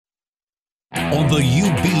on the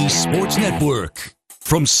UB Sports Network.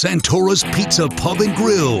 From Santora's Pizza Pub and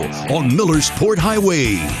Grill on Millersport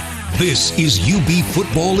Highway, this is UB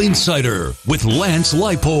Football Insider with Lance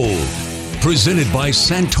Leipold. Presented by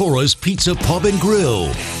Santora's Pizza Pub and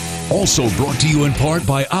Grill. Also brought to you in part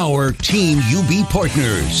by our Team UB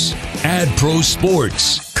partners. AdPro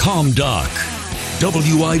Sports, ComDoc,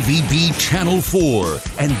 WIVB Channel 4,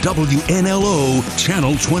 and WNLO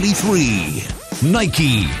Channel 23.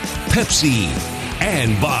 Nike, Pepsi,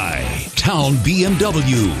 and by Town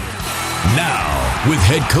BMW. Now, with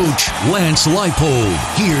head coach Lance Leipold,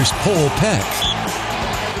 here's Paul Peck.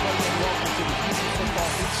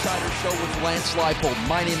 Lance Leipold.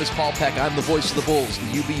 My name is Paul Peck. I'm the voice of the Bulls,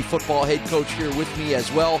 the UB football head coach here with me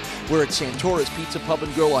as well. We're at Santora's Pizza Pub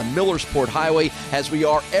and Grill on Millersport Highway, as we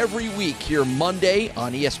are every week here Monday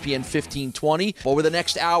on ESPN 1520. Over the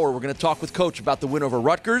next hour, we're going to talk with Coach about the win over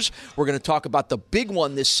Rutgers. We're going to talk about the big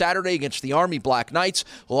one this Saturday against the Army Black Knights.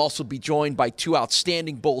 We'll also be joined by two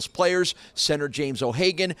outstanding Bulls players, center James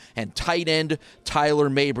O'Hagan and tight end Tyler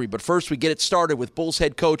Mabry. But first, we get it started with Bulls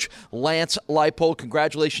head coach Lance Leipold.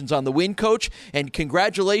 Congratulations on the win, Coach. And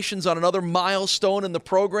congratulations on another milestone in the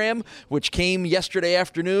program, which came yesterday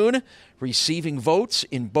afternoon, receiving votes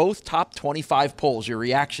in both top 25 polls. Your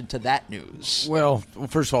reaction to that news? Well,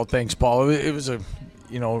 first of all, thanks, Paul. It was a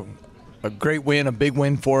great win, a big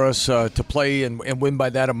win for us to play and win by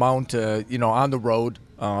that amount, on the road.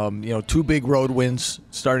 Two big road wins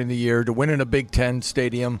starting the year, to win in a Big Ten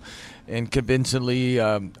stadium and convincingly,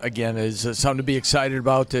 again, is something to be excited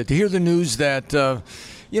about. To hear the news that,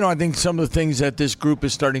 I think some of the things that this group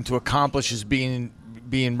is starting to accomplish is being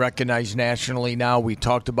recognized nationally now. We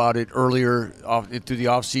talked about it earlier through the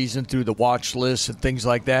offseason, through the watch list and things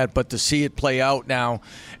like that. But to see it play out now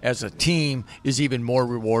as a team is even more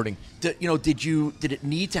rewarding. Did it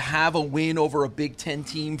need to have a win over a Big Ten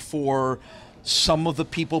team for some of the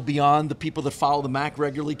people beyond the people that follow the MAC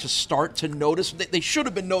regularly to start to notice? They should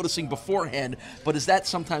have been noticing beforehand, but is that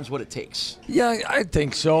sometimes what it takes? Yeah, I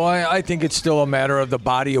think so. I think it's still a matter of the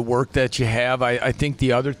body of work that you have. I think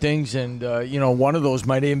the other things, and one of those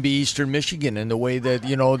might even be Eastern Michigan, and the way that,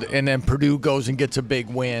 and then Purdue goes and gets a big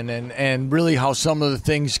win, and really how some of the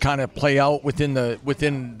things kind of play out within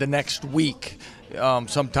the next week.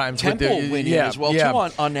 Sometimes Temple winning as well too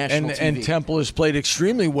on national TV. And Temple has played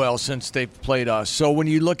extremely well since they've played us. So when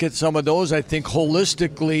you look at some of those, I think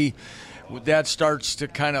holistically that starts to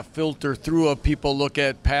kind of filter through. Of people look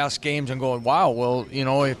at past games and going, wow, well,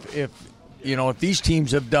 if these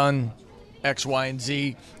teams have done X, Y, and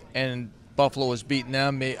Z, and Buffalo has beaten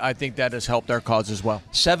them, I think that has helped our cause as well.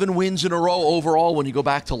 7 wins in a row overall when you go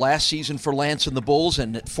back to last season for Lance and the Bulls,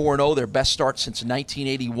 and at 4-0, their best start since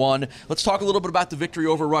 1981. Let's talk a little bit about the victory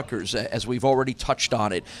over Rutgers, as we've already touched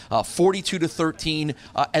on it. 42-13,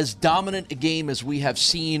 as dominant a game as we have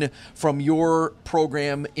seen from your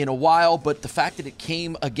program in a while, but the fact that it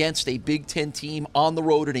came against a Big Ten team on the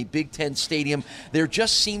road in a Big Ten stadium, there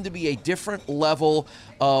just seemed to be a different level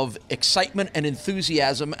of excitement and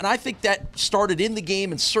enthusiasm, and I think that started in the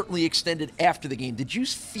game and certainly extended after the game. Did you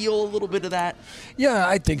feel a little bit of that? Yeah,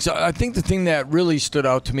 I think so. I think the thing that really stood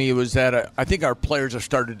out to me was that I think our players are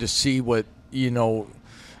starting to see what,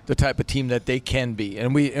 the type of team that they can be.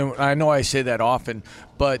 And I know I say that often,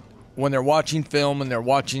 but when they're watching film and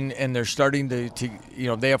they're starting to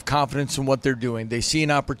they have confidence in what they're doing. They see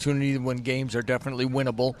an opportunity when games are definitely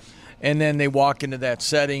winnable. And then they walk into that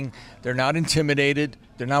setting. They're not intimidated.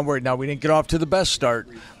 They're not worried. Now, we didn't get off to the best start,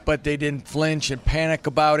 but they didn't flinch and panic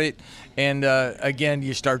about it. And, again,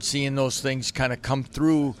 you start seeing those things kind of come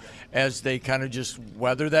through as they kind of just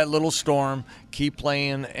weather that little storm, keep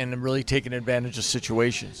playing, and really taking advantage of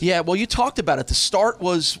situations. Yeah, well, you talked about it. The start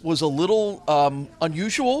was a little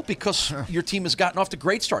unusual because your team has gotten off to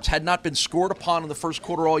great starts, had not been scored upon in the first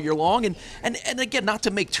quarter all year long. And again, not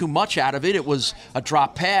to make too much out of it, it was a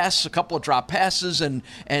drop pass, a couple of drop passes, and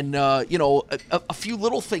a few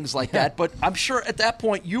little things like that. But I'm sure at that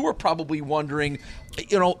point you were probably wondering,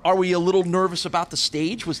 are we a little nervous about the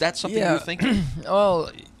stage? Was that something you were thinking? Well,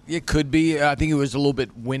 it could be. I think it was a little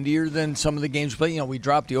bit windier than some of the games. But, we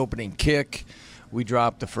dropped the opening kick. We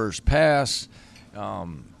dropped the first pass.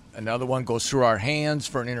 Another one goes through our hands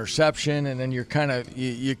for an interception. And then you kind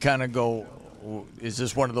of go, is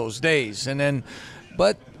this one of those days? And then,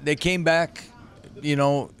 but they came back. We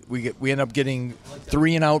end up getting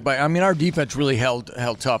 3 and out. Our defense really held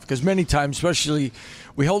tough because many times, especially,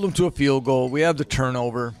 we held them to a field goal. We have the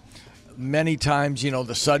turnover. many times,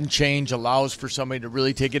 the sudden change allows for somebody to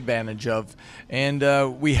really take advantage of, and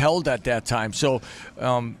we held at that time. So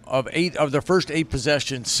of the first 8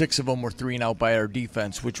 possessions, 6 of them were 3-and-out by our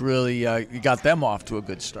defense, which really got them off to a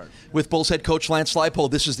good start. With Bulls head coach Lance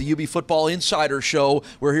Leipold, this is the UB Football Insider Show.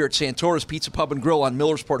 We're here at Santora's Pizza Pub and Grill on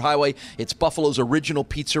Millersport Highway. It's Buffalo's original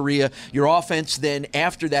pizzeria. Your offense then,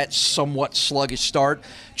 after that somewhat sluggish start,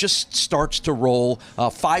 just starts to roll.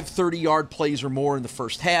 5 30-yard plays or more in the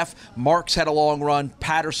first half. Marks had a long run.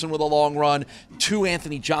 Patterson with a long run. 2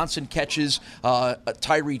 Anthony Johnson catches.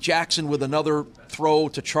 Tyree Jackson with another throw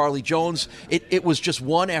to Charlie Jones. It was just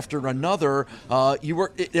one after another.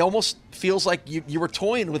 It almost feels like you were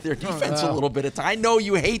toying with their defense a little bit. I know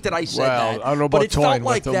you hate that I said that, I don't know about but it toying felt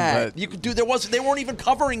like with that. Them, You could do. They weren't even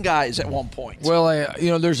covering guys at one point. Well,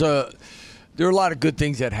 there are a lot of good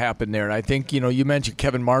things that happened there. And I think, you mentioned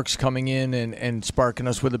Kevin Marks coming in and sparking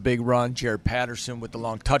us with a big run, Jared Patterson with the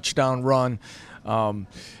long touchdown run.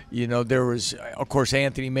 There was, of course,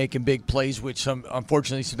 Anthony making big plays, which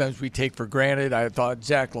unfortunately sometimes we take for granted. I thought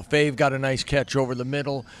Zach LaFave got a nice catch over the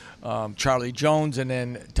middle. Charlie Jones, and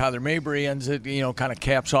then Tyler Mabry ends it, kind of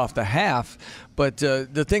caps off the half. But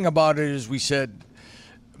the thing about it is, we said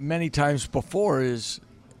many times before, is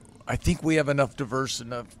I think we have enough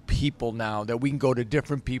people now that we can go to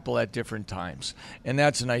different people at different times, and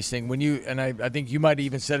that's a nice thing. I think you might have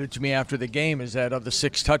even said it to me after the game, is that of the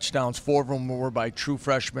 6 touchdowns, 4 of them were by true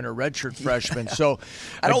freshmen or redshirt freshmen. So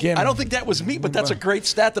I don't think that was me, but that's a great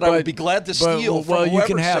stat that I would be glad to steal. Well, you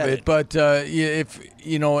can have it, but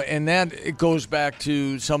and that it goes back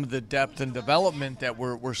to some of the depth and development that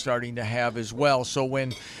we're starting to have as well. So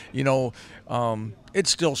when it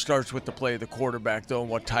still starts with the play of the quarterback, though, and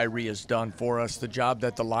what Tyree has done for us, the job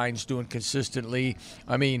that the line's doing consistently.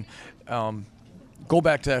 I mean, go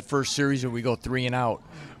back to that first series where we go 3-and-out.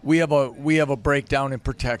 We have a breakdown in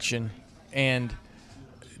protection, and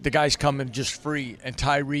the guys come in just free, and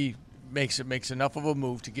Tyree makes enough of a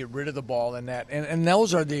move to get rid of the ball, and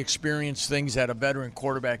those are the experience things that a veteran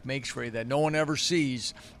quarterback makes for you that no one ever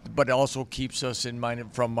sees, but also keeps us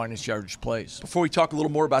from minus yardage plays. Before we talk a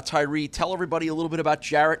little more about Tyree, tell everybody a little bit about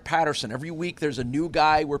Jarrett Patterson. Every week there's a new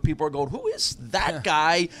guy where people are going, who is that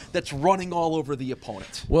guy that's running all over the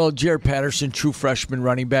opponent? Well, Jarrett Patterson, true freshman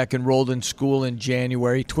running back, enrolled in school in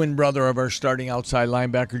January, twin brother of our starting outside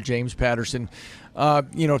linebacker, James Patterson.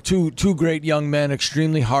 Two great young men,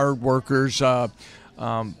 extremely hard workers,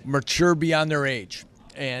 mature beyond their age.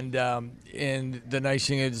 And the nice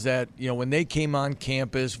thing is that, when they came on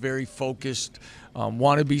campus, very focused,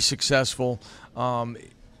 want to be successful.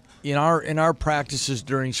 In our practices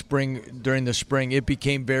during the spring, it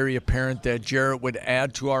became very apparent that Jarrett would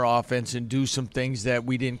add to our offense and do some things that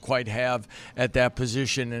we didn't quite have at that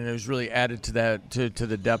position, and it was really added to that to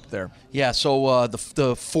the depth there. Yeah, so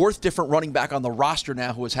the fourth different running back on the roster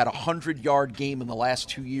now who has had a 100-yard game in the last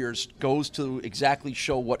 2 years goes to exactly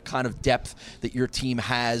show what kind of depth that your team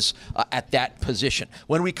has at that position.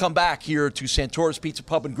 When we come back here to Santora's Pizza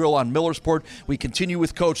Pub and Grill on Millersport, we continue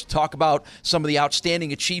with Coach to talk about some of the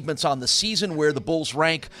outstanding achievements on the season, where the Bulls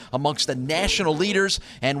rank amongst the national leaders,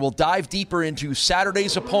 and we'll dive deeper into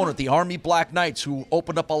Saturday's opponent, the Army Black Knights, who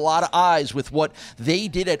opened up a lot of eyes with what they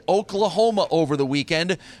did at Oklahoma over the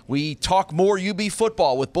weekend. We talk more UB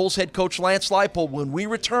football with Bulls head coach Lance Leipold when we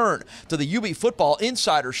return to the UB Football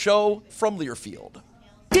Insider Show from Learfield.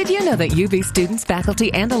 Did you know that UB students,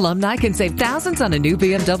 faculty, and alumni can save thousands on a new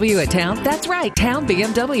BMW at Town? That's right, Town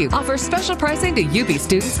BMW offers special pricing to UB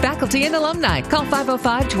students, faculty, and alumni. Call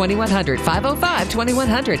 505-2100,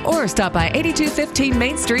 505-2100, or stop by 8215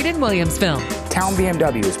 Main Street in Williamsville. Town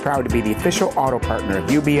BMW is proud to be the official auto partner of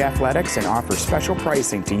UB Athletics and offers special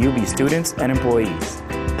pricing to UB students and employees.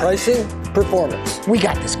 Pricing, performance. We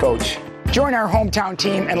got this, Coach. Join our hometown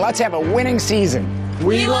team and let's have a winning season.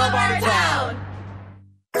 We love our town.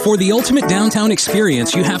 For the ultimate downtown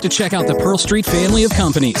experience, you have to check out the Pearl Street family of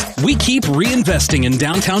companies. We keep reinvesting in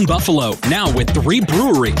downtown Buffalo, now with 3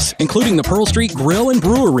 breweries, including the Pearl Street Grill and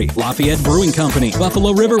Brewery, Lafayette Brewing Company,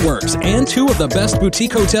 Buffalo River Works, and 2 of the best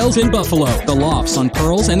boutique hotels in Buffalo, the Lofts on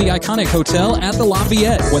Pearls and the iconic hotel at the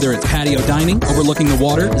Lafayette. Whether it's patio dining, overlooking the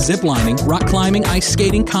water, zip lining, rock climbing, ice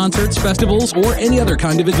skating, concerts, festivals, or any other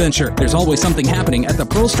kind of adventure, there's always something happening at the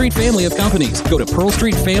Pearl Street family of companies. Go to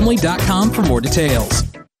pearlstreetfamily.com for more details.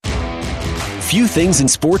 Few things in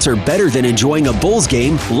sports are better than enjoying a Bulls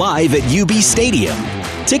game live at UB Stadium.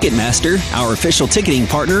 Ticketmaster, our official ticketing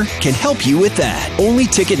partner, can help you with that. Only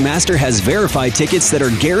Ticketmaster has verified tickets that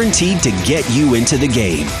are guaranteed to get you into the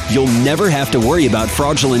game. You'll never have to worry about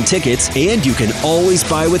fraudulent tickets, and you can always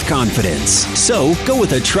buy with confidence. So, go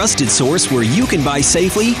with a trusted source where you can buy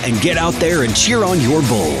safely and get out there and cheer on your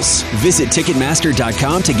Bulls. Visit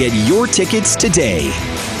Ticketmaster.com to get your tickets today.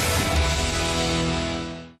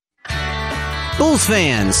 Bulls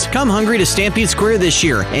fans, come hungry to Stampede Square this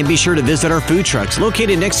year, and be sure to visit our food trucks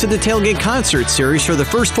located next to the Tailgate Concert Series for the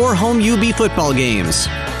first 4 home UB football games.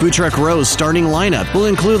 Food Truck Row's starting lineup will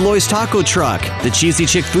include Loy's Taco Truck, the Cheesy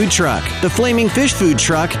Chick Food Truck, the Flaming Fish Food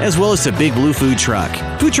Truck, as well as the Big Blue Food Truck.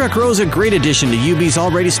 Food Truck Row is a great addition to UB's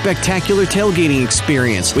already spectacular tailgating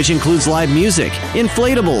experience, which includes live music,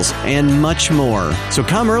 inflatables, and much more. So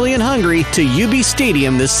come early and hungry to UB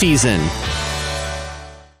Stadium this season.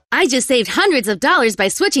 I just saved hundreds of dollars by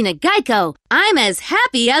switching to Geico. I'm as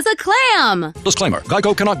happy as a clam. Disclaimer.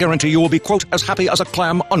 Geico cannot guarantee you will be, quote, as happy as a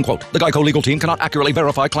clam, unquote. The Geico legal team cannot accurately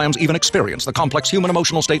verify clams even experience the complex human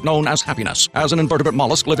emotional state known as happiness. As an invertebrate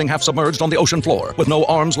mollusk living half submerged on the ocean floor, with no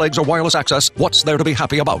arms, legs, or wireless access, what's there to be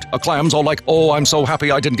happy about? A clam's all like, oh, I'm so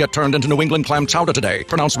happy I didn't get turned into New England clam chowder today.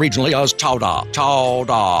 Pronounced regionally as chowder.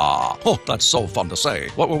 Chowder. Oh, that's so fun to say.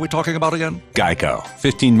 What were we talking about again? Geico.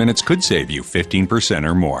 15 minutes could save you 15%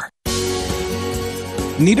 or more.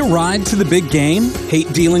 Need a ride to the big game?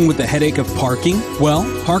 Hate dealing with the headache of parking? Well,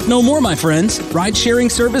 park no more, my friends. Ride-sharing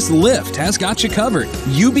service Lyft has got you covered.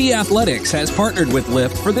 UB Athletics has partnered with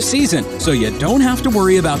Lyft for the season, so you don't have to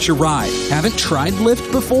worry about your ride. Haven't tried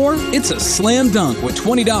Lyft before? It's a slam dunk with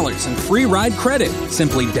 $20 in free ride credit.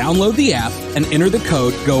 Simply download the app and enter the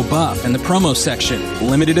code GOBUFF in the promo section.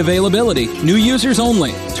 Limited availability. New users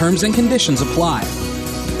only. Terms and conditions apply.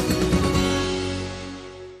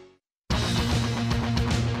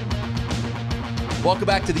 Welcome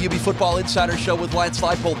back to the UB Football Insider Show with Lance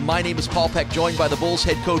Leipold. My name is Paul Peck, joined by the Bulls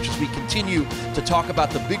head coach as we continue to talk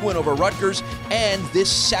about the big win over Rutgers and this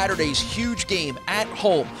Saturday's huge game at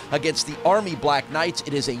home against the Army Black Knights.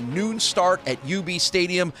 It is a noon start at UB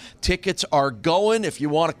Stadium. Tickets are going if you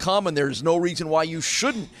want to come, and there's no reason why you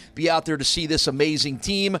shouldn't be out there to see this amazing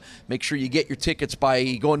team. Make sure you get your tickets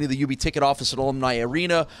by going to the UB ticket office at Alumni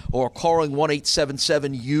Arena or calling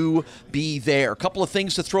 1-877-UB there. A couple of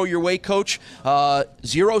things to throw your way, Coach.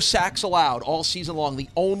 0 sacks allowed all season long. The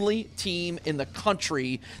only team in the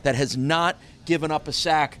country that has not given up a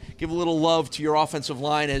sack. Give a little love to your offensive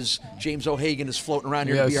line as James O'Hagan is floating around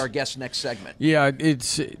here to be our guest next segment. Yeah,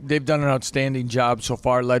 they've done an outstanding job so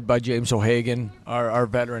far, led by James O'Hagan, our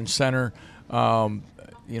veteran center. I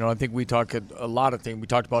think we talk a lot of things. We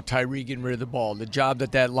talked about Tyree getting rid of the ball. The job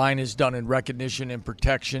that line has done in recognition and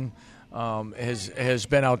protection has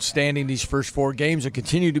been outstanding these first 4 games and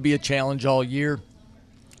continue to be a challenge all year.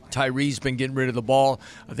 Tyree's been getting rid of the ball.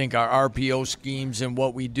 I think our RPO schemes and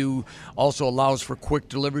what we do also allows for quick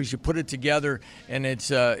deliveries. You put it together, and it's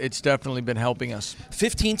definitely been helping us.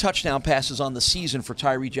 15 touchdown passes on the season for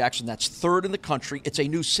Tyree Jackson. That's 3rd in the country. It's a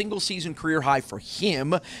new single-season career high for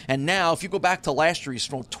him. And now, if you go back to last year, he's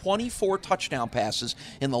thrown 24 touchdown passes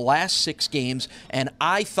in the last 6 games. And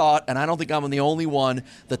I thought, and I don't think I'm the only one,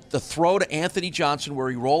 that the throw to Anthony Johnson where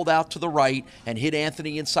he rolled out to the right and hit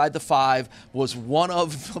Anthony inside the 5 was one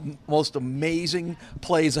of the most amazing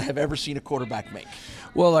plays I have ever seen a quarterback make.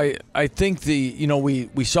 Well, I think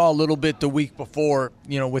we saw a little bit the week before,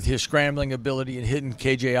 with his scrambling ability and hitting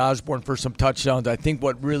KJ Osborne for some touchdowns. I think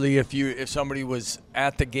what really, if somebody was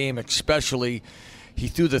at the game especially, he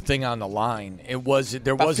threw the thing on the line. It wasn't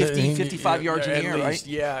 55 yards in the air, right?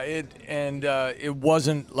 Yeah, it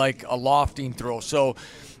wasn't like a lofting throw. So,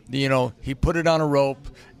 he put it on a rope.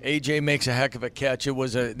 AJ makes a heck of a catch. It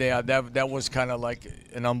was that was kind of like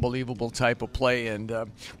an unbelievable type of play. And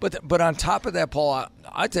but on top of that, Paul,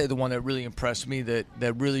 I'd say the one that really impressed me that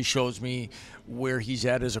really shows me where he's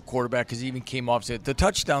at as a quarterback, because he even came off. The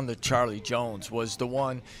touchdown to Charlie Jones was the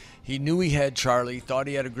one. He knew he had Charlie, thought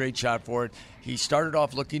he had a great shot for it. He started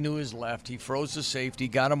off looking to his left. He froze the safety,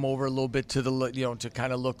 got him over a little bit to the, to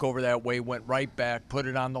kind of look over that way, went right back, put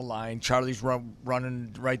it on the line. Charlie's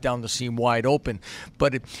running right down the seam wide open.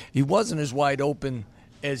 But he wasn't as wide open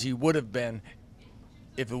as he would have been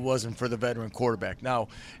if it wasn't for the veteran quarterback. Now,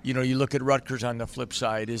 you look at Rutgers on the flip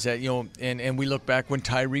side, is that, and we look back when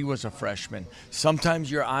Tyree was a freshman.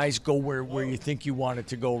 Sometimes your eyes go where you think you want it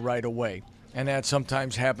to go right away. And that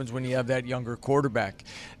sometimes happens when you have that younger quarterback.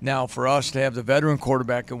 Now, for us to have the veteran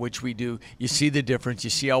quarterback, in which we do, you see the difference. You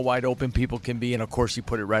see how wide open people can be, and, of course, you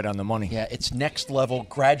put it right on the money. Yeah, it's next-level,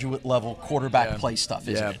 graduate-level quarterback play stuff,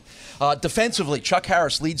 isn't it? Defensively, Chuck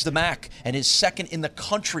Harris leads the MAC and is second in the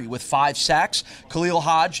country with 5 sacks. Khalil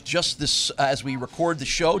Hodge, just this as we record the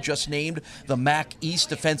show, just named the MAC East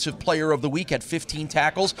Defensive Player of the Week at 15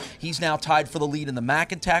 tackles. He's now tied for the lead in the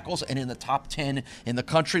MAC in tackles and in the top 10 in the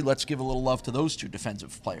country. Let's give a little love to those 2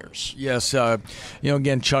 defensive players. Yes,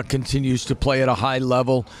 again, Chuck continues to play at a high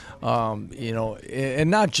level, and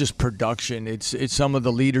not just production. It's some of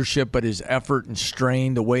the leadership, but his effort and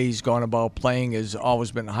strain, the way he's gone about playing has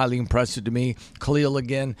always been highly impressive to me. Khalil,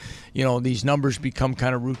 again, these numbers become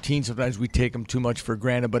kind of routine. Sometimes we take them too much for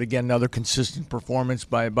granted, but again, another consistent performance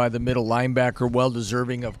by the middle linebacker, well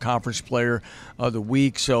deserving of Conference Player of the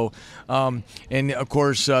Week. So, and of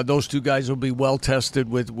course, those 2 guys will be well tested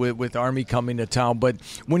with Army coming to town. But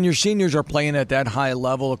when your seniors are playing at that high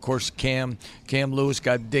level, of course, Cam Lewis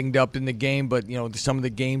got dinged up in the game, but some of the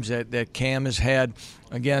games that Cam has had,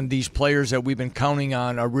 again, these players that we've been counting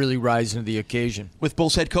on are really rising to the occasion. With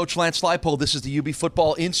Bulls head coach Lance Leipold, this is the UB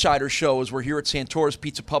Football Insider Show as we're here at Santora's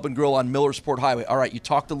Pizza Pub and Grill on Millersport Highway. All right, you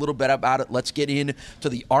talked a little bit about it. Let's get into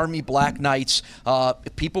the Army Black Knights.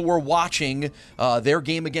 If people were watching their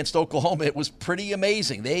game against Oklahoma, it was pretty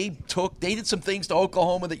amazing. They did some things to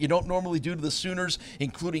Oklahoma that you don't normally do to the Sooners,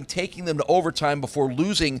 including taking them to overtime before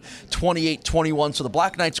losing 28-21. So the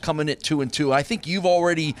Black Knights come in at 2-2. I think you've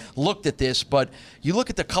already looked at this, but you look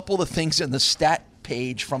at the couple of things in the stat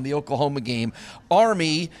page from the Oklahoma game.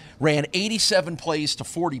 Army ran 87 plays to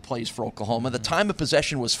 40 plays for Oklahoma. The time of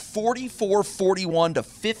possession was 44-41 to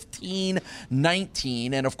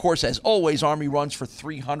 15-19. And, of course, as always, Army runs for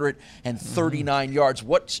 339 yards.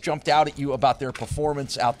 What's jumped out at you about their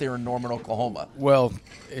performance out there in Norman, Oklahoma? Well,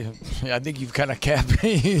 I think you've kind of capped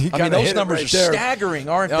me. Those numbers are staggering,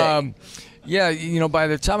 aren't they? Yeah, by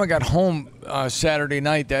the time I got home Saturday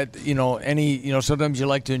night, that sometimes you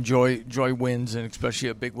like to enjoy wins, and especially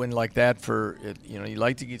a big win like that. You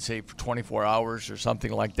like to get for 24 hours or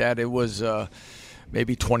something like that. It was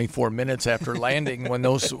maybe 24 minutes after landing when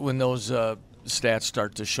those stats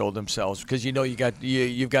start to show themselves, because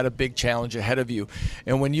you've got a big challenge ahead of you,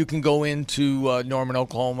 and when you can go into Norman,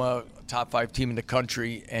 Oklahoma, top 5 team in the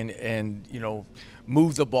country, and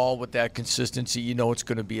move the ball with that consistency, it's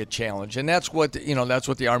going to be a challenge. And that's what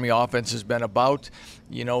the Army offense has been about.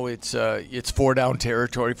 It's 4-down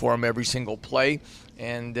territory for them every single play,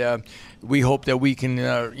 and we hope that we can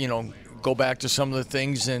go back to some of the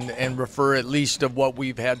things and refer at least of what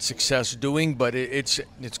we've had success doing. But it's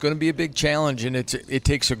going to be a big challenge, and it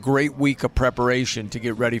takes a great week of preparation to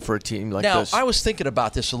get ready for a team like this. Now, I was thinking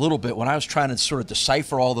about this a little bit when I was trying to sort of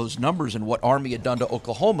decipher all those numbers and what Army had done to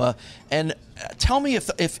Oklahoma. And tell me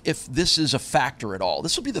if this is a factor at all.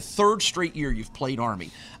 This will be the 3rd straight year you've played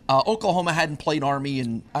Army. Oklahoma hadn't played Army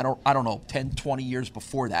in, I don't know, 10, 20 years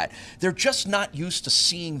before that. They're just not used to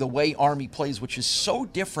seeing the way Army plays, which is so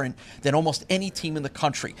different than almost any team in the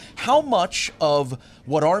country. How much of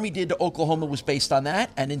what Army did to Oklahoma was based on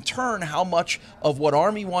that? And in turn, how much of what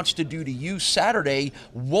Army wants to do to you Saturday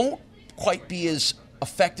won't quite be as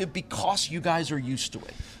effective because you guys are used to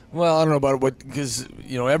it? Well, I don't know about what, because,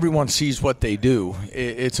 everyone sees what they do.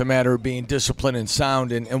 It's a matter of being disciplined and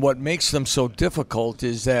sound. And what makes them so difficult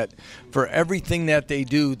is that for everything that they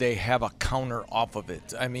do, they have a counter off of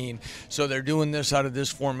it. So they're doing this out of this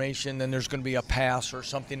formation, then there's going to be a pass or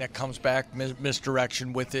something that comes back,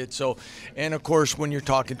 misdirection with it. So, and of course, when you're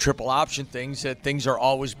talking triple option things, that things are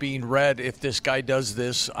always being read. If this guy does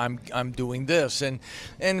this, I'm doing this. And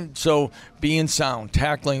so being sound,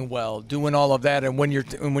 tackling well, doing all of that. And when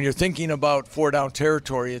you're thinking about 4-down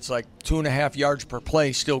territory, it's like 2.5 yards per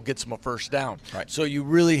play still gets them a first down. Right. So you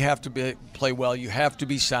really have to play well. You have to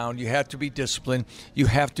be sound. You have to be disciplined. You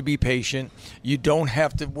have to be patient. You don't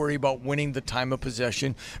have to worry about winning the time of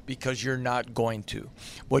possession, because you're not going to.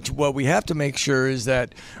 What we have to make sure is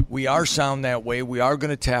that we are sound that way. We are going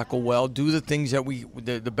to tackle well, do the things that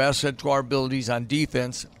the best to our abilities on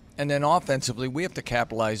defense. And then offensively, we have to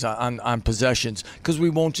capitalize on possessions, because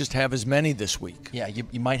we won't just have as many this week. Yeah,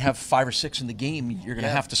 you might have 5 or 6 in the game. You're going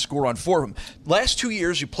to have to score on 4 of them. Last 2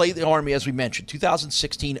 years, you played the Army, as we mentioned.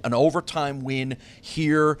 2016, an overtime win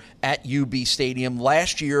here at UB Stadium.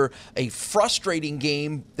 Last year, a frustrating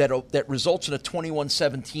game that results in a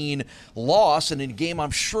 21-17 loss. And in a game,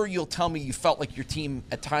 I'm sure you'll tell me you felt like your team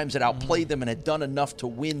at times had outplayed them and had done enough to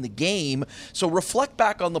win the game. So reflect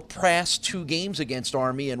back on the past 2 games against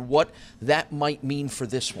Army and what that might mean for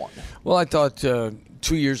this one. Well, I thought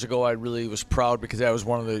 2 years ago I really was proud because that was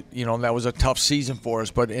one of the, that was a tough season for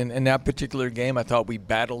us. But in that particular game, I thought we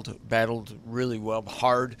battled really well,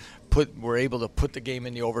 hard. Were able to put the game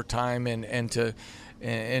in the overtime and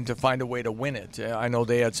to find a way to win it. I know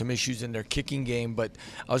they had some issues in their kicking game, but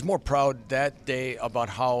I was more proud that day about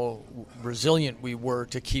how resilient we were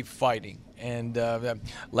to keep fighting. And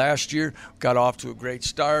last year, got off to a great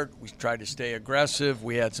start. We tried to stay aggressive.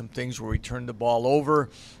 We had some things where we turned the ball over,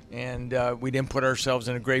 and we didn't put ourselves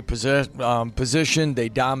in a great position. They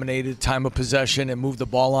dominated time of possession and moved the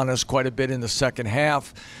ball on us quite a bit in the second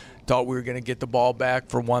half. Thought we were going to get the ball back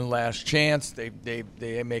for one last chance.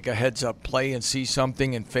 They make a heads-up play and see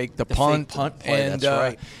something and fake the punt. Fake punt play, and, that's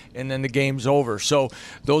right. And then the game's over. So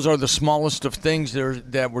those are the smallest of things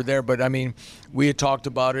that were there. But, I mean, we had talked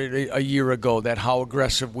about it a year ago, that how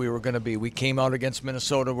aggressive we were going to be. We came out against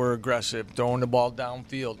Minnesota, we're aggressive, throwing the ball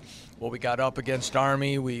downfield. Well, we got up against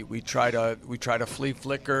Army. We try to flea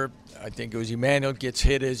flicker. I think it was Emmanuel gets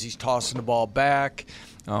hit as he's tossing the ball back.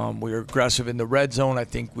 We were aggressive in the red zone. I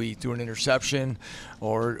think we threw an interception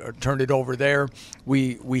or turned it over there.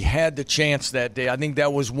 We had the chance that day. I think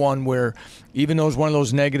that was one where, even though it was one of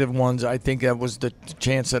those negative ones, I think that was the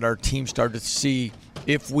chance that our team started to see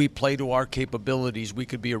if we play to our capabilities, we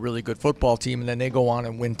could be a really good football team, and then they go on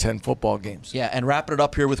and win 10 football games. Yeah, and wrapping it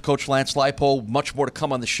up here with Coach Lance Leipold, much more to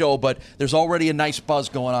come on the show, but there's already a nice buzz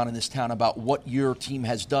going on in this town about what your team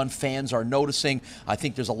has done. Fans are noticing. I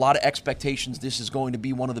think there's a lot of expectations. This is going to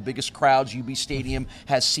be one of the biggest crowds UB Stadium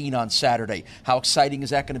has seen on Saturday. How exciting is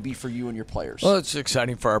that going to be for you and your players? Well, it's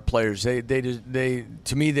exciting for our players. They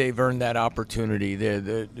to me, they've earned that opportunity.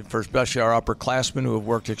 For especially our upperclassmen who have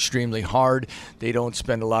worked extremely hard. They don't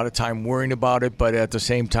spend a lot of time worrying about it, but at the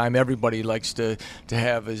same time, everybody likes to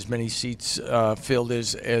have as many seats filled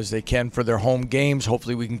as they can for their home games.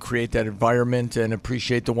 Hopefully we can create that environment and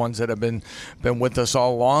appreciate the ones that have been with us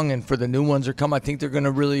all along, and for the new ones that come, I think they're going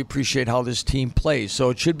to really appreciate how this team plays. So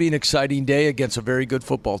it should be an exciting day against a very good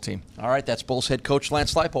football team. All right, that's Bulls head coach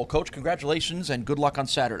Lance Leipold. Coach, congratulations and good luck on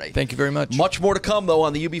Saturday. Thank you very much. Much more to come, though,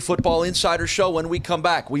 on the UB Football Insider Show. When we come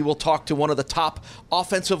back, we will talk to one of the top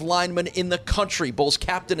offensive linemen in the country. Bulls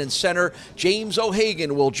captain and center James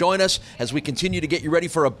O'Hagan will join us as we continue to get you ready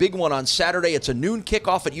for a big one on Saturday. It's a noon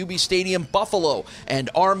kickoff at UB Stadium, Buffalo and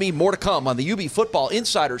Army. More to come on the UB Football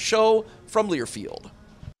Insider Show from Learfield.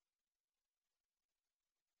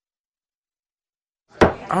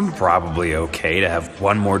 I'm probably okay to have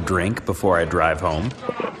one more drink before I drive home.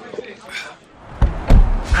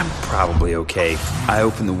 I'm probably okay. I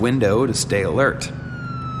open the window to stay alert.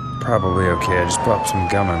 Probably okay. I just popped some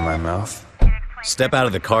gum in my mouth. Step out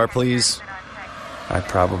of the car, please. I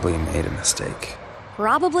probably made a mistake.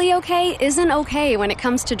 Probably okay isn't okay when it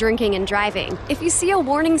comes to drinking and driving. If you see a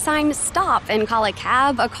warning sign, stop and call a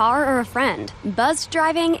cab, a car, or a friend. Buzzed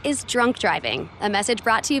driving is drunk driving. A message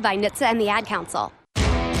brought to you by NHTSA and the Ad Council.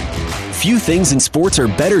 Few things in sports are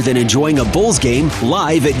better than enjoying a Bulls game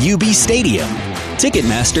live at UB Stadium.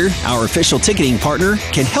 Ticketmaster, our official ticketing partner,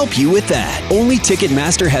 can help you with that. Only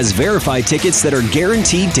Ticketmaster has verified tickets that are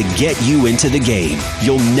guaranteed to get you into the game.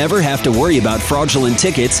 You'll never have to worry about fraudulent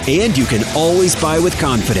tickets, and you can always buy with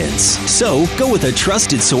confidence. So, go with a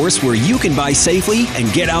trusted source where you can buy safely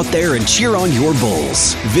and get out there and cheer on your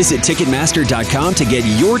Bulls. Visit Ticketmaster.com to get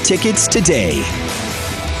your tickets today.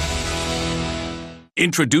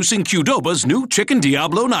 Introducing Qdoba's new Chicken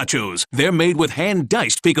Diablo Nachos. They're made with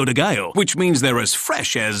hand-diced pico de gallo, which means they're as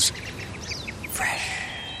fresh as... fresh.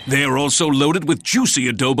 They're also loaded with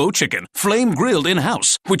juicy adobo chicken, flame-grilled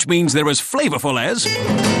in-house, which means they're as flavorful as...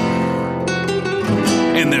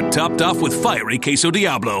 and they're topped off with fiery queso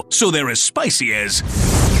Diablo, so they're as spicy as...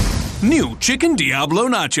 New Chicken Diablo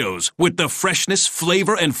Nachos, with the freshness,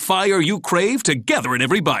 flavor, and fire you crave together in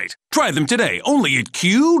every bite. Try them today, only at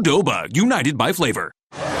Qdoba, united by flavor.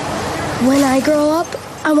 When I grow up,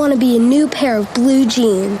 I want to be a new pair of blue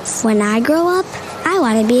jeans. When I grow up, I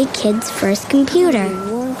want to be a kid's first computer.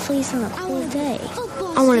 Warm fleece on a cool day.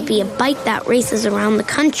 I want to be a bike that races around the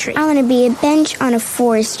country. I want to be a bench on a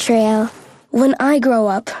forest trail. When I grow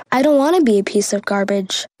up, I don't want to be a piece of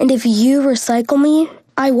garbage. And if you recycle me,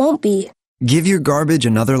 I won't be. Give your garbage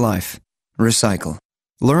another life. Recycle.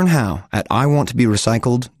 Learn how at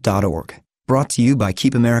iwanttoberecycled.org. Brought to you by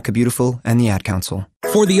Keep America Beautiful and the Ad Council.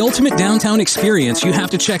 For the ultimate downtown experience, you have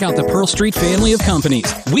to check out the Pearl Street family of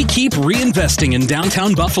companies. We keep reinvesting in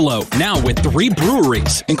downtown Buffalo, now with 3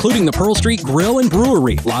 breweries, including the Pearl Street Grill and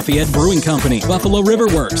Brewery, Lafayette Brewing Company, Buffalo River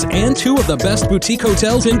Works, and 2 of the best boutique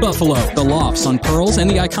hotels in Buffalo, the Lofts on Pearls and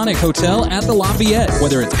the iconic hotel at the Lafayette.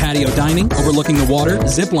 Whether it's patio dining, overlooking the water,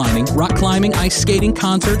 zip lining, rock climbing, ice skating,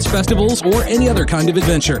 concerts, festivals, or any other kind of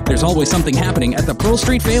adventure, there's always something happening at the Pearl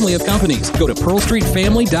Street family of companies. Go to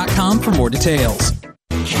pearlstreetfamily.com for more details.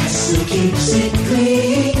 Castle keeps it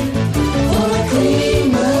clean for a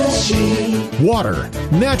clean machine. Water,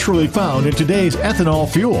 naturally found in today's ethanol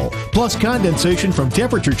fuel, plus condensation from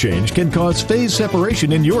temperature change can cause phase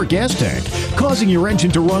separation in your gas tank, causing your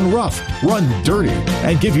engine to run rough, run dirty,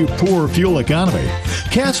 and give you poor fuel economy.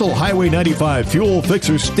 Castle Highway 95 Fuel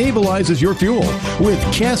Fixer stabilizes your fuel. With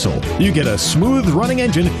Castle, you get a smooth running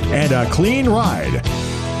engine and a clean ride.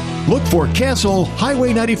 Look for Castle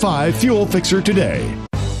Highway 95 Fuel Fixer today.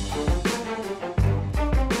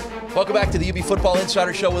 Welcome back to the UB Football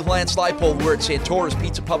Insider Show with Lance Leipold. We're at Santora's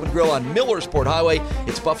Pizza Pub and Grill on Millersport Highway.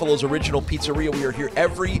 It's Buffalo's original pizzeria. We are here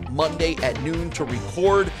every Monday at noon to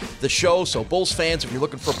record the show. So Bulls fans, if you're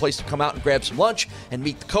looking for a place to come out and grab some lunch and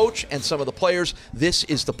meet the coach and some of the players, this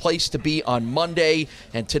is the place to be on Monday.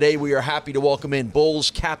 And today we are happy to welcome in Bulls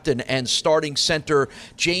captain and starting center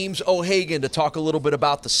James O'Hagan to talk a little bit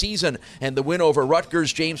about the season and the win over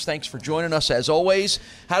Rutgers. James, thanks for joining us as always.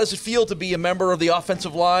 How does it feel to be a member of the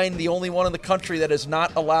offensive line, the only one in the country that has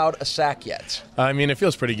not allowed a sack yet? I mean, it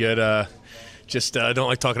feels pretty good. Just don't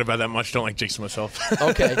like talking about that much. Don't like jinxing myself.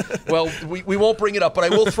 Okay. Well, we won't bring it up, but I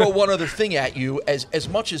will throw one other thing at you. As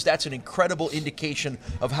much as that's an incredible indication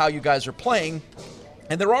of how you guys are playing,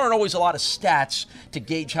 and there aren't always a lot of stats to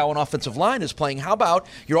gauge how an offensive line is playing, how about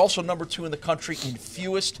you're also number 2 in the country in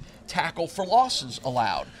fewest tackle for losses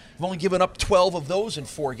allowed? You've only given up 12 of those in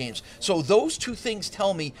 4 games. So those 2 things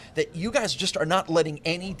tell me that you guys just are not letting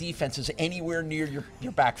any defenses anywhere near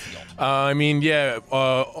your backfield. I mean, the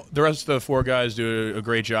rest of the 4 guys do a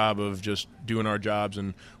great job of just doing our jobs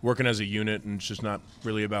and working as a unit, and it's just not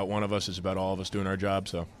really about one of us. It's about all of us doing our job.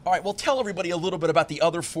 So. All right, well, tell everybody a little bit about the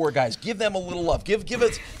other 4 guys. Give them a little love. Give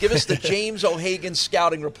us the James O'Hagan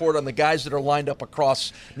scouting report on the guys that are lined up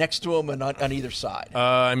across next to him and on either side.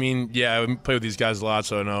 I mean, I play with these guys a lot,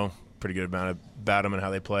 so I know pretty good about them and how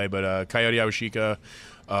they play. But Coyote Awashika,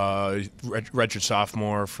 redshirt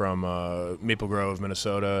sophomore from Maple Grove,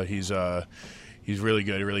 Minnesota. He's really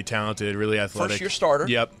good, really talented, really athletic. First-year starter.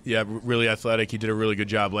 Yep, really athletic. He did a really good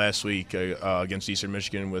job last week against Eastern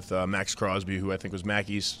Michigan with Max Crosby, who I think was Mac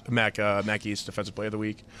East Defensive Player of the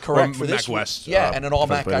Week. Correct. For Mac West. And an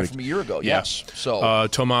all-Mac guy from a year ago. Yeah. Yes. So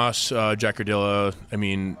Tomas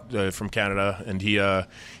Jackardilla, from Canada, and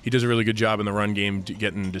he does a really good job in the run game,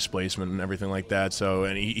 getting displacement and everything like that. So,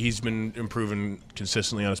 and he's been improving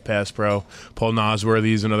consistently on his pass pro. Paul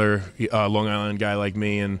Nosworthy is another Long Island guy like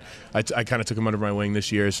me, and I kind of took him under my wing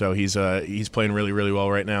this year. So he's playing really, really well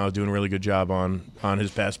right now, doing a really good job on his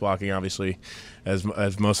pass blocking, obviously,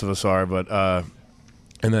 as most of us are. But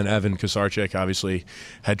and then Evan Kosarczyk obviously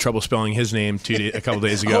had trouble spelling his name a couple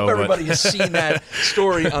days ago. I hope everybody has seen that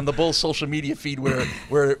story on the Bulls social media feed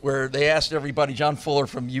where they asked everybody, John Fuller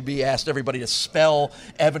from UB asked everybody to spell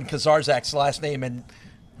Evan Kazarzak's last name, and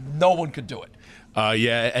no one could do it. Have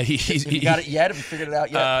you got it yet? Have you figured it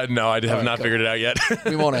out yet? No, I have not figured it out yet.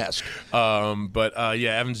 We won't ask. But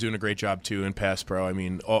Evan's doing a great job too in pass pro. I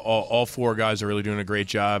mean, all 4 guys are really doing a great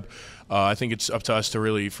job. I think it's up to us to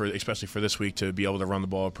really, especially for this week, to be able to run the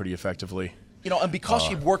ball pretty effectively. And because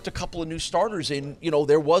you've worked a couple of new starters in,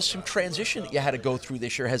 there was some transition that you had to go through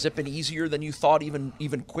this year. Has it been easier than you thought? Even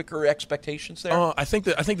quicker expectations there? I think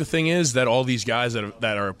the thing is that all these guys that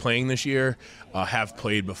are playing this year have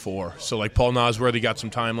played before. So like Paul Nosworthy got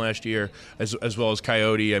some time last year, as well as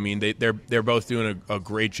Coyote. I mean, they're both doing a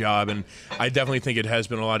great job, and I definitely think it has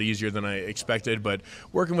been a lot easier than I expected. But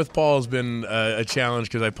working with Paul has been a challenge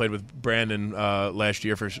because I played with Brandon last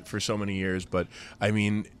year for so many years. But I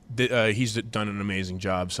mean, he's done an amazing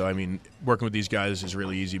job. So I mean, working with these guys is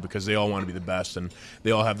really easy because they all want to be the best, and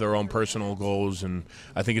they all have their own personal goals. And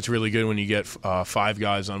I think it's really good when you get 5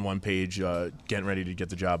 guys on one page getting ready to get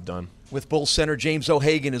the job done. With Bulls center James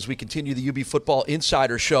O'Hagan as we continue the UB Football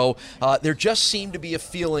Insider Show. There just seemed to be a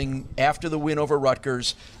feeling after the win over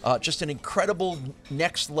Rutgers, just an incredible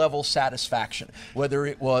next-level satisfaction. Whether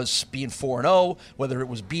it was being 4-0, whether it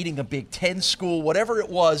was beating a Big Ten school, whatever it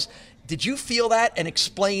was, did you feel that, and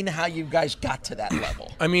explain how you guys got to that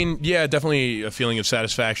level? I mean, yeah, definitely a feeling of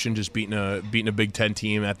satisfaction just beating a Big Ten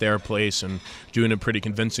team at their place and doing it pretty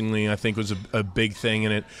convincingly, I think was a big thing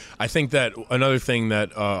in it. I think that another thing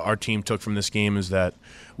that our team took from this game is that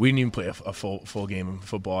we didn't even play a full game of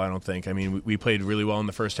football, I don't think. I mean, we played really well in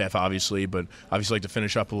the first half, obviously, but obviously like to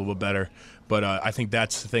finish up a little bit better. But I think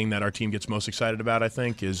that's the thing that our team gets most excited about, I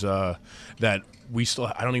think, is that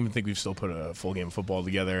I don't even think we've still put a full game of football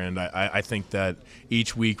together, and I think that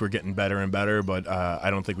each week we're getting better and better, but I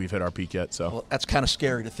don't think we've hit our peak yet. So well, that's kind of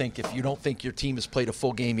scary to think if you don't think your team has played a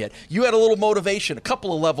full game yet. You had a little motivation, a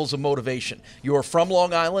couple of levels of motivation. You are from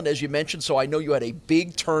Long Island, as you mentioned, so I know you had a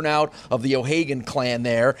big turnout of the O'Hagan clan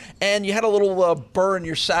there, and you had a little burr in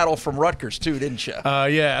your saddle from Rutgers too, didn't you?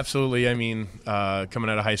 Yeah, absolutely. I mean, coming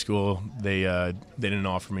out of high school, they didn't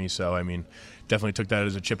offer me, so I mean, definitely took that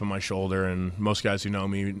as a chip on my shoulder, and most guys who know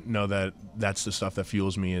me know that that's the stuff that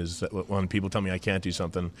fuels me, is that when people tell me I can't do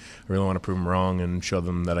something, I really want to prove them wrong and show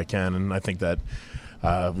them that I can, and I think that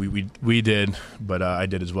we did, but I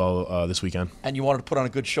did as well this weekend. And you wanted to put on a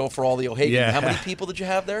good show for all the O'Hagan. Yeah. How many people did you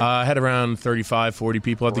have there? I had around 35, 40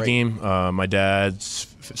 people at the game. My dad's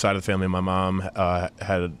side of the family, my mom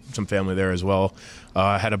had some family there as well.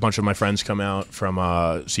 I had a bunch of my friends come out from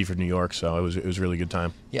Seaford, New York, so it was a really good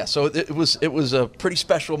time. Yeah, so it was a pretty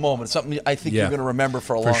special moment. Something I think you're going to remember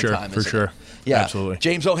for a long time. For sure. Yeah, absolutely.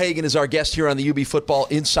 James O'Hagan is our guest here on the UB Football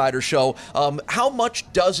Insider Show. How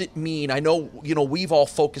much does it mean? I know we've all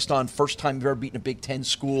focused on first time you've ever beaten a Big Ten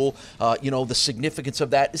school. The significance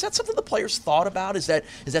of that. Is that something the players thought about? Is that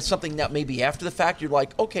something that maybe after the fact you're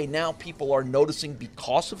like, okay, now people are noticing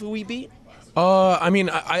because of who we beat? I mean,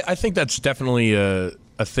 I think that's definitely a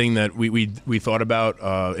thing that we thought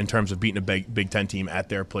about in terms of beating a Big Ten team at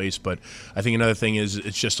their place. But I think another thing is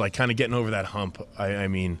it's just like kind of getting over that hump. I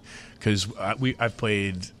mean, because I've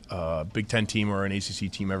played a Big Ten team or an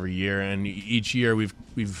ACC team every year, and each year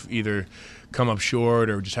we've either come up short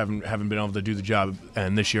or just haven't been able to do the job.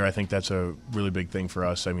 And this year I think that's a really big thing for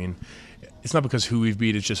us. I mean, it's not because who we've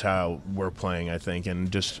beat, it's just how we're playing, I think,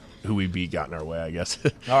 and just who we beat got in our way, I guess.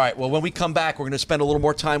 All right, well, when we come back, we're going to spend a little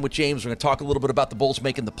more time with James. We're going to talk a little bit about the Bulls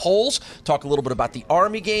making the polls, talk a little bit about the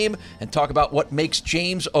Army game, and talk about what makes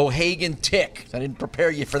James O'Hagan tick. I didn't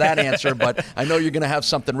prepare you for that answer, but I know you're going to have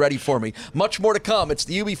something ready for me. Much more to come. It's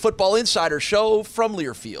the UB Football Insider Show from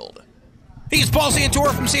Learfield. Hey, it's Paul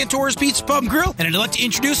Santora from Santora's Pizza Pub and Grill, and I'd like to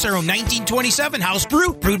introduce our own 1927 House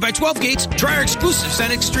Brew, brewed by 12 Gates. Try our exclusive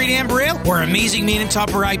Senex Street Amber Ale or our amazing Main and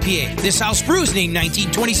Tupper IPA. This house brew is named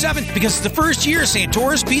 1927 because it's the first year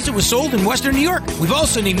Santora's Pizza was sold in Western New York. We've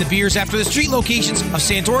also named the beers after the street locations of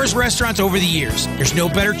Santora's restaurants over the years. There's no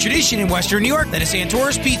better tradition in Western New York than a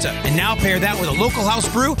Santora's Pizza, and now pair that with a local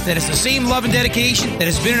house brew that has the same love and dedication that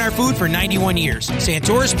has been in our food for 91 years.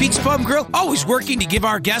 Santora's Pizza Pub and Grill, always working to give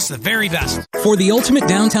our guests the very best. For the ultimate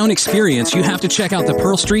downtown experience, you have to check out the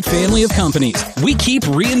Pearl Street family of companies. We keep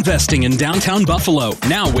reinvesting in downtown Buffalo,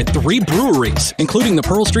 now with 3 breweries, including the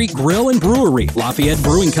Pearl Street Grill and Brewery, Lafayette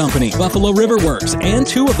Brewing Company, Buffalo River Works, and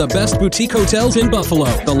 2 of the best boutique hotels in Buffalo,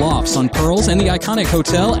 the Lofts on Pearls and the iconic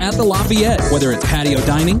hotel at the Lafayette. Whether it's patio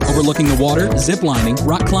dining, overlooking the water, zip lining,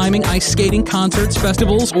 rock climbing, ice skating, concerts,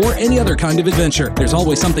 festivals, or any other kind of adventure, there's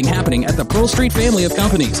always something happening at the Pearl Street family of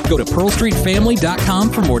companies. Go to pearlstreetfamily.com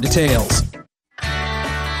for more details.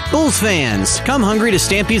 Bulls fans, come hungry to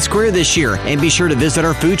Stampede Square this year and be sure to visit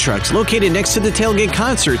our food trucks located next to the Tailgate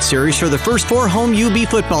Concert Series for the first 4 home UB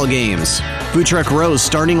football games. Food Truck Row's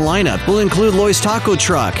starting lineup will include Loy's Taco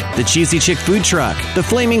Truck, the Cheesy Chick Food Truck, the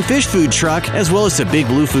Flaming Fish Food Truck, as well as the Big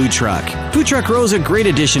Blue Food Truck. Food Truck Row is a great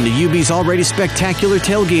addition to UB's already spectacular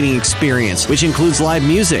tailgating experience, which includes live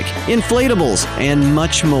music, inflatables, and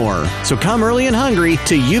much more. So come early and hungry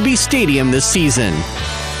to UB Stadium this season.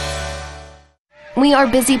 We are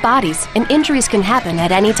busy bodies, and injuries can happen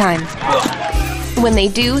at any time. When they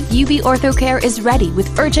do, UB OrthoCare is ready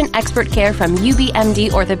with urgent expert care from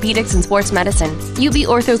UBMD Orthopedics and Sports Medicine. UB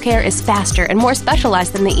OrthoCare is faster and more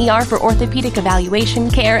specialized than the ER for orthopedic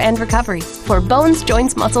evaluation, care, and recovery. For bones,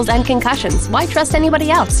 joints, muscles, and concussions, why trust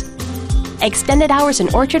anybody else? Extended hours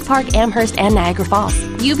in Orchard Park, Amherst, and Niagara Falls.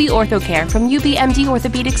 UB OrthoCare from UBMD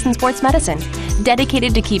Orthopedics and Sports Medicine,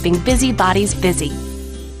 dedicated to keeping busy bodies busy.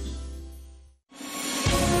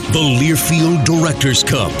 The Learfield Directors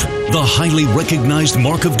Cup, the highly recognized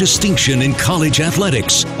mark of distinction in college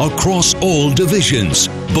athletics across all divisions,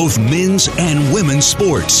 both men's and women's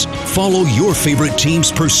sports. Follow your favorite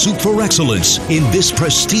team's pursuit for excellence in this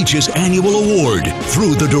prestigious annual award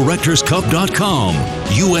through thedirectorscup.com,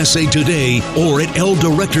 USA Today, or at L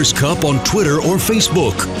Directors Cup on Twitter or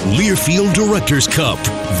Facebook. Learfield Directors Cup,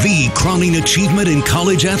 the crowning achievement in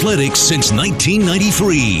college athletics since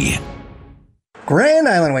 1993. Grand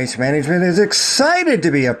Island Waste Management is excited to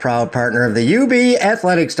be a proud partner of the UB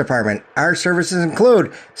Athletics Department. Our services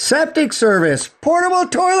include septic service, portable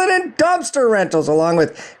toilet and dumpster rentals, along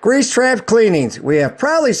with grease trap cleanings. We have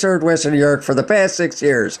proudly served Western New York for the past 6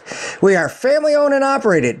 years. We are family owned and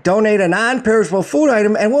operated. Donate a non-perishable food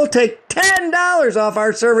item and we'll take $10 off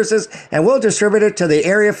our services and we'll distribute it to the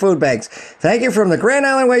area food banks. Thank you from the Grand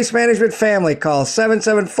Island Waste Management family. Call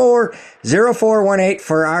 774-0418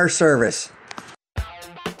 for our service.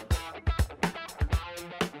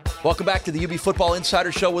 Welcome back to the UB Football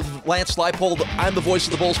Insider Show with Lance Leipold. I'm the voice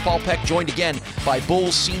of the Bulls, Paul Peck, joined again by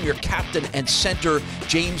Bulls senior captain and center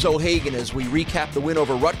James O'Hagan as we recap the win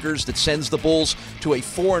over Rutgers that sends the Bulls to a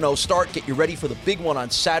 4-0 start. Get you ready for the big one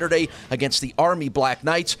on Saturday against the Army Black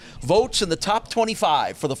Knights. Votes in the top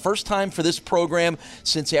 25 for the first time for this program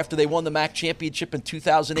since after they won the MAC championship in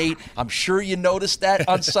 2008. I'm sure you noticed that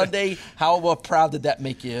on Sunday. How proud did that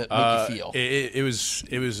make you feel? It was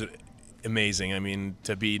amazing. I mean,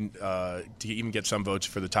 to even get some votes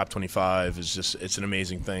for the top 25 is just, it's an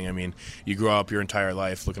amazing thing. I mean, you grow up your entire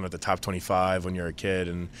life looking at the top 25 when you're a kid,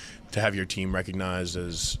 and to have your team recognized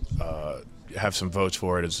as have some votes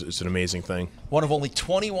for it is an amazing thing. One of only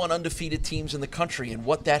 21 undefeated teams in the country, and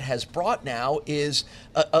what that has brought now is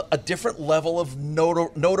a different level of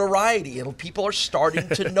notoriety. People are starting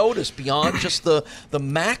to notice beyond just the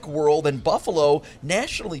MAC world and Buffalo.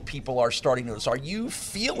 Nationally, people are starting to notice. Are you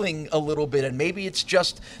feeling a little bit, and maybe it's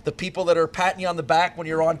just the people that are patting you on the back when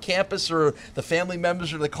you're on campus, or the family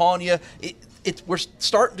members that are calling you? We're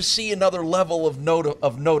starting to see another level of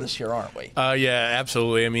notice here, aren't we? Yeah,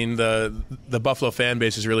 absolutely. I mean, the Buffalo fan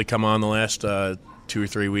base has really come on the last 2 or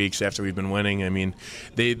 3 weeks after we've been winning. I mean,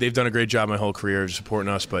 they've done a great job my whole career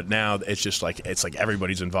supporting us, but now it's just like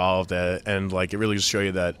everybody's involved, and like it really just show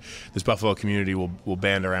you that this Buffalo community will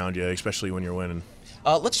band around you, especially when you're winning.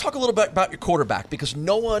 Let's talk a little bit about your quarterback, because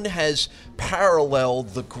no one has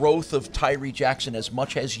paralleled the growth of Tyree Jackson as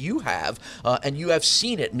much as you have, and you have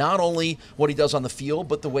seen it, not only what he does on the field,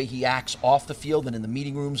 but the way he acts off the field and in the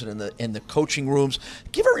meeting rooms and in the coaching rooms.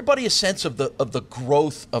 Give everybody a sense of the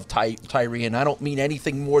growth of Tyree, and I don't mean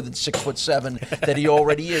anything more than 6'7" that he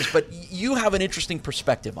already is, but you have an interesting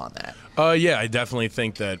perspective on that. Yeah, I definitely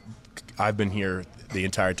think that I've been here the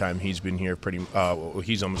entire time he's been here.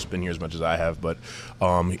 He's almost been here as much as I have, but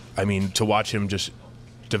I mean, to watch him just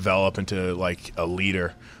develop into like a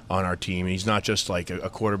leader on our team. He's not just like a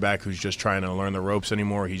quarterback who's just trying to learn the ropes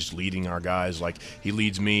anymore. He's leading our guys. Like, he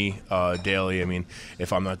leads me daily. I mean,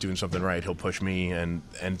 if I'm not doing something right, he'll push me, and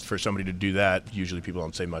for somebody to do that, usually people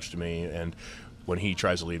don't say much to me, and when he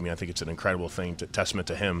tries to lead me, I think it's an incredible thing, testament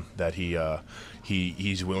to him that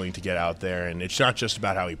he's willing to get out there, and it's not just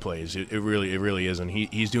about how he plays. It really isn't.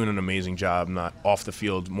 He's doing an amazing job, not off the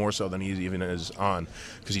field more so than he even is on,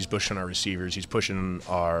 because he's pushing our receivers, he's pushing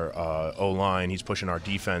our O-line, he's pushing our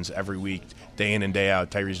defense every week, day in and day out.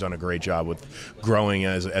 Tyree's done a great job with growing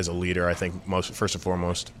as a leader, I think, first and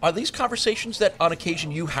foremost. Are these conversations that on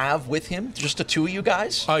occasion you have with him, just the two of you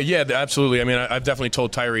guys? Yeah, absolutely. I mean, I've definitely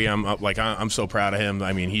told Tyree I'm so proud of him.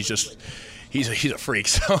 I mean, he's a freak.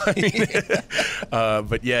 So I mean,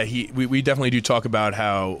 but yeah, we definitely do talk about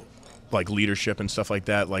how, like, leadership and stuff like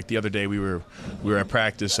that. Like, the other day we were at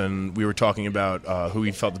practice and we were talking about who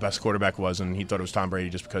he felt the best quarterback was, and he thought it was Tom Brady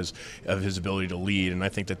just because of his ability to lead. And I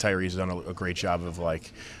think that Tyree's done a great job of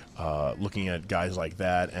looking at guys like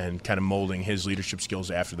that and kind of molding his leadership skills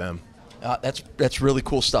after them. That's really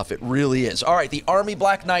cool stuff. It really is. All right, the Army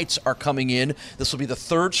Black Knights are coming in. This will be the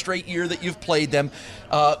third straight year that you've played them.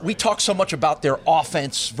 We talk so much about their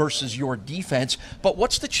offense versus your defense, but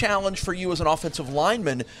what's the challenge for you as an offensive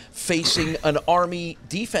lineman facing an Army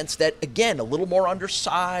defense that, again, a little more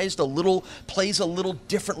undersized, plays a little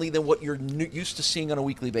differently than what you're used to seeing on a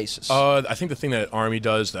weekly basis? I think the thing that Army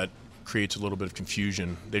does that creates a little bit of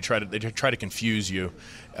confusion. They try to confuse you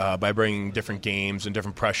by bringing different games and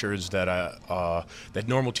different pressures that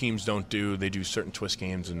normal teams don't do. They do certain twist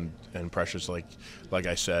games and pressures, like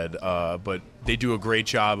I said, but they do a great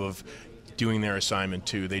job of doing their assignment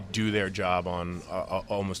too. They do their job on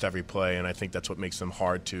almost every play, and I think that's what makes them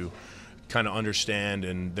hard to kind of understand,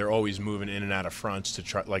 and they're always moving in and out of fronts to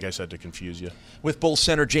try, like I said, to confuse you. With Bulls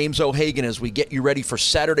center James O'Hagan as we get you ready for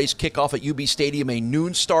Saturday's kickoff at UB Stadium, a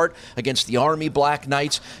noon start against the Army Black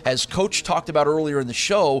Knights. As Coach talked about earlier in the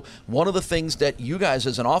show, one of the things that you guys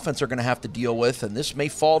as an offense are going to have to deal with, and this may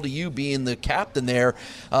fall to you being the captain there,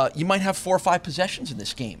 you might have 4 or 5 possessions in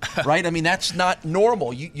this game, right? I mean, that's not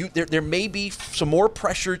normal. There may be some more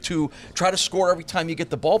pressure to try to score every time you get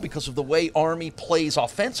the ball because of the way Army plays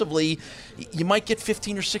offensively. you might get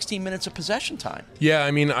 15 or 16 minutes of possession time. Yeah,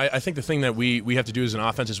 I mean, I think the thing that we have to do as an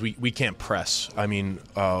offense is we can't press. I mean,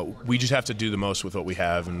 we just have to do the most with what we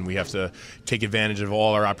have, and we have to take advantage of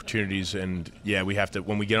all our opportunities. And yeah, we have to,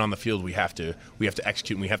 when we get on the field, we have to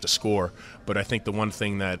execute and we have to score. But I think the one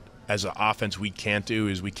thing that as an offense we can't do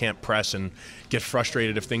is we can't press and get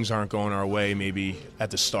frustrated if things aren't going our way maybe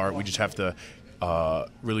at the start. We just have to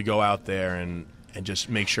really go out there and just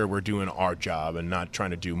make sure we're doing our job and not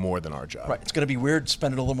trying to do more than our job. Right. It's going to be weird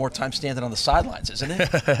spending a little more time standing on the sidelines, isn't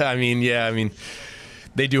it? I mean,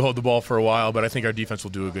 they do hold the ball for a while, but I think our defense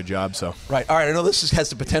will do a good job. So right. All right. I know this has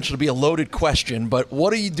the potential to be a loaded question, but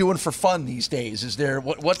what are you doing for fun these days? Is there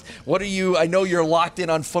what are you? I know you're locked in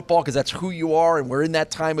on football because that's who you are, and we're in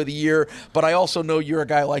that time of the year. But I also know you're a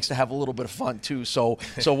guy who likes to have a little bit of fun too. So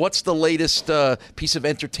what's the latest piece of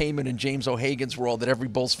entertainment in James O'Hagan's world that every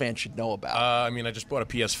Bulls fan should know about? I mean, I just bought a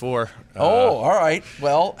PS4. All right.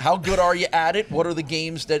 Well, how good are you at it? What are the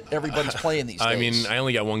games that everybody's playing these days? I mean, I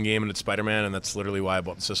only got one game, and it's Spider-Man, and that's literally why I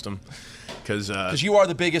bought the system. Because you are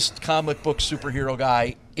the biggest comic book superhero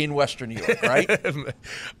guy in Western New York, right?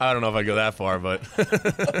 I don't know if I go that far, but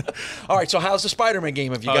all right. So how's the Spider-Man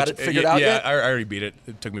game? Have you got it figured out yet? Yeah, I already beat it.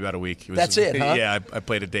 It took me about a week. That's it, huh? Yeah, I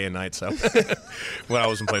played it day and night. So when I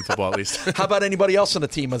wasn't playing football, at least. How about anybody else on the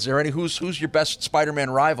team? Is there any who's your best Spider-Man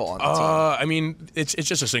rival on the team? I mean, it's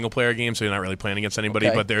just a single player game, so you're not really playing against anybody.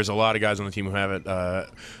 Okay. But there's a lot of guys on the team who have it.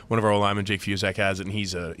 One of our linemen, Jake Fuzak, has it, and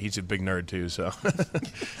he's a big nerd too. So.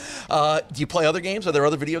 Do you play other games? Are there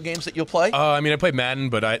other video games that you'll play? I mean, I play Madden,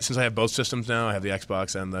 but since I have both systems now, I have the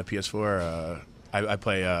Xbox and the PS4. I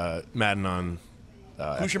play Madden on Who's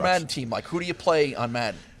Xbox. your Madden team like? Who do you play on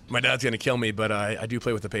Madden? My dad's going to kill me, but I do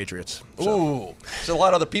play with the Patriots. So. Ooh. So a lot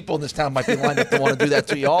of other people in this town might be lined up to want to do that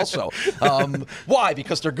to you also. Why?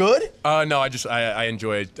 Because they're good? No, I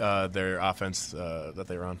enjoy their offense that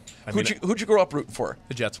they run. Who'd you grow up rooting for?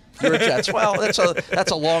 The Jets. You're a Jets. Well,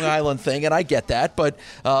 that's a Long Island thing, and I get that. But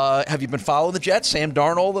have you been following the Jets, Sam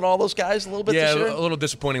Darnold and all those guys a little bit this year? Yeah, a little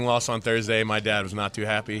disappointing loss on Thursday. My dad was not too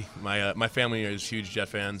happy. My family is huge Jet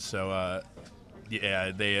fans, so...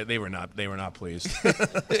 Yeah, they were not pleased.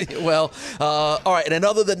 Well, all right. And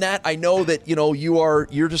other than that, I know that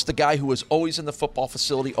you're just the guy who is always in the football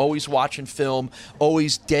facility, always watching film,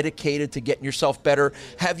 always dedicated to getting yourself better.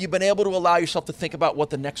 Have you been able to allow yourself to think about what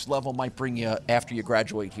the next level might bring you after you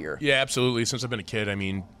graduate here? Yeah, absolutely. Since I've been a kid, I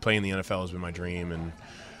mean, playing the NFL has been my dream, and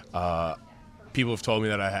people have told me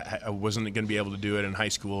that I wasn't going to be able to do it in high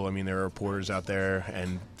school. I mean, there are reporters out there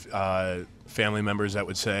and family members that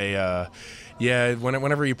would say, yeah,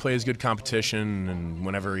 whenever he plays good competition and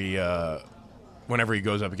whenever he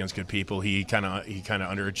goes up against good people, he kind of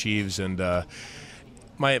underachieves. And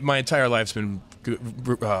my entire life's been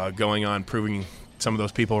going on proving some of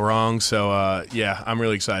those people wrong. So, yeah, I'm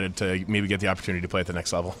really excited to maybe get the opportunity to play at the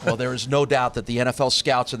next level. Well, there is no doubt that the NFL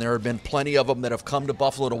scouts, and there have been plenty of them that have come to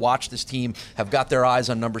Buffalo to watch this team, have got their eyes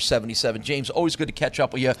on number 77. James, always good to catch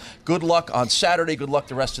up with you. Good luck on Saturday. Good luck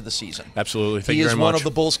the rest of the season. Absolutely. Thank you very much. He is one of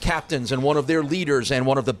the Bulls' captains and one of their leaders and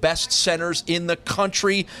one of the best centers in the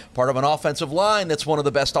country, part of an offensive line that's one of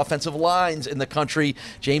the best offensive lines in the country.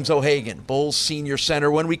 James O'Hagan, Bulls senior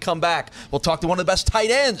center. When we come back, we'll talk to one of the best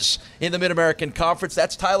tight ends in the Mid-American Conference.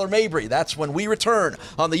 That's Tyler Mabry. That's when we return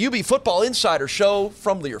on the UB Football Insider Show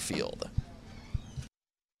from Learfield.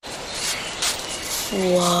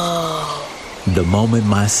 Whoa. The moment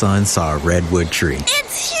my son saw a redwood tree.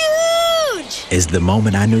 It's huge! Is the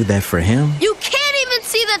moment I knew that for him, You can't even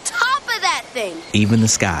see the top of that thing. even the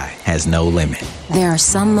sky has no limit. There are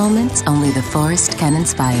some moments only the forest can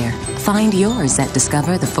inspire. Find yours at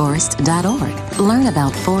discovertheforest.org. Learn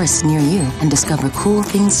about forests near you and discover cool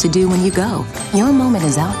things to do when you go. Your moment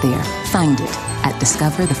is out there. Find it at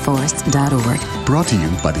discovertheforest.org. Brought to you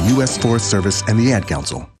by the U.S. Forest Service and the Ad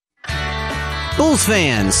Council. Bulls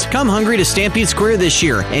fans, come hungry to Stampede Square this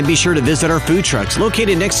year and be sure to visit our food trucks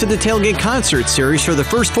located next to the Tailgate Concert Series for the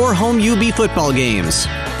first 4 home UB football games.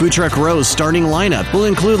 Food Truck Row's starting lineup will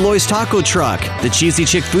include Loy's Taco Truck, the Cheesy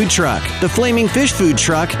Chick Food Truck, the Flaming Fish Food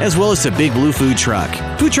Truck, as well as the Big Blue Food Truck.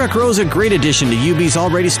 Food Truck Row is a great addition to UB's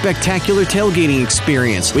already spectacular tailgating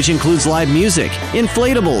experience, which includes live music,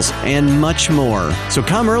 inflatables, and much more. So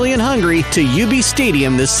come early and hungry to UB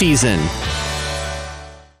Stadium this season.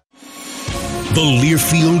 The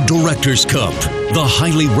Learfield Directors Cup, the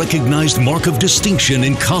highly recognized mark of distinction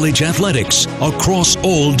in college athletics across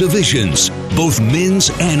all divisions, both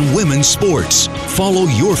men's and women's sports. Follow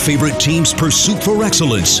your favorite team's pursuit for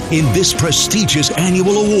excellence in this prestigious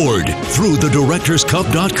annual award through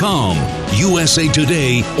thedirectorscup.com, USA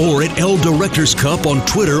Today, or at L Directors Cup on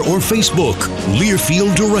Twitter or Facebook.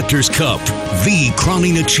 Learfield Directors Cup, the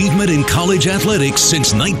crowning achievement in college athletics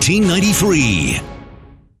since 1993.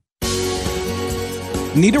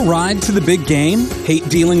 Need a ride to the big game? Hate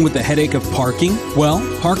dealing with the headache of parking? Well,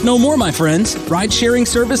 park no more, my friends. Ride-sharing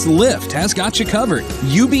service Lyft has got you covered.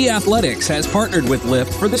 UB Athletics has partnered with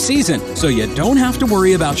Lyft for the season, so you don't have to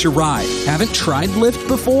worry about your ride. Haven't tried Lyft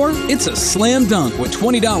before? It's a slam dunk with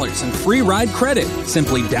 $20 in free ride credit.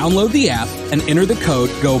 Simply download the app and enter the code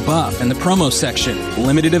GOBUFF in the promo section.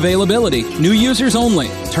 Limited availability. New users only.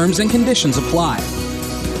 Terms and conditions apply.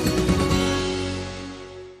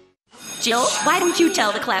 Jill, why don't you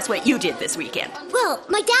tell the class what you did this weekend? Well,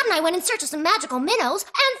 my dad and I went in search of some magical minnows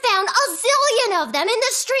and found a zillion of them in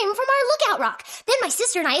the stream from our lookout rock. Then my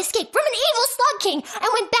sister and I escaped from an evil slug king and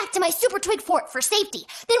went back to my super twig fort for safety.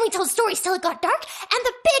 Then we told stories till it got dark, and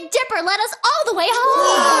the Big Dipper led us all the way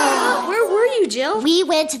home. Where were you, Jill? We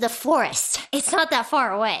went to the forest. It's not that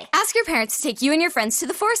far away. Ask your parents to take you and your friends to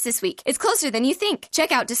the forest this week. It's closer than you think.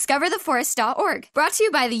 Check out discovertheforest.org. Brought to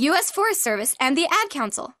you by the U.S. Forest Service and the Ad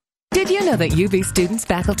Council. Did you know that UB students,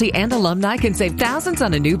 faculty, and alumni can save thousands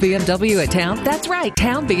on a new BMW at Town? That's right,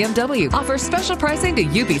 Town BMW offers special pricing to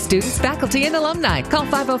UB students, faculty, and alumni. Call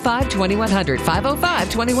 505-2100,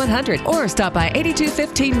 505-2100, or stop by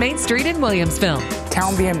 8215 Main Street in Williamsville.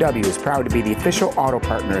 Town BMW is proud to be the official auto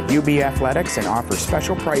partner of UB Athletics and offers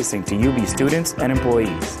special pricing to UB students and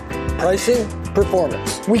employees. Pricing,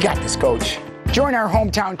 performance. We got this, Coach. Join our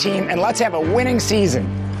hometown team and let's have a winning season.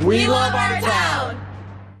 We love our town.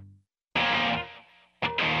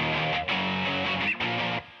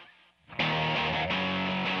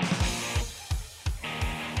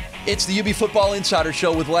 It's the UB Football Insider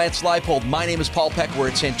Show with Lance Leipold. My name is Paul Peck. We're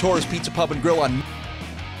at Santora's Pizza Pub and Grill on...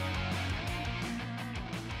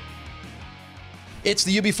 It's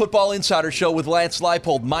the UB Football Insider Show with Lance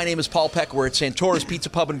Leipold. My name is Paul Peck. We're at Santora's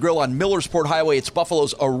Pizza Pub and Grill on Millersport Highway. It's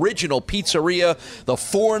Buffalo's original pizzeria. The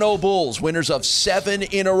 4-0 Bulls, winners of 7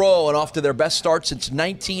 in a row and off to their best start since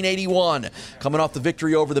 1981. Coming off the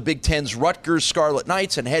victory over the Big Ten's Rutgers Scarlet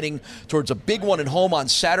Knights and heading towards a big one at home on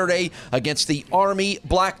Saturday against the Army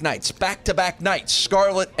Black Knights. Back-to-back nights,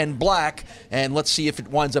 Scarlet and Black. And let's see if it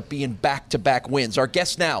winds up being back-to-back wins. Our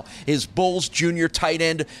guest now is Bulls junior tight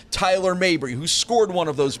end Tyler Mabry, who scored one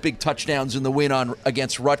of those big touchdowns in the win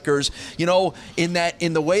against Rutgers. You know, in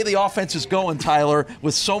the way the offense is going, Tyler,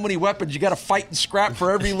 with so many weapons, you got to fight and scrap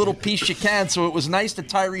for every little piece you can. So it was nice that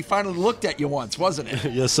Tyree finally looked at you once, wasn't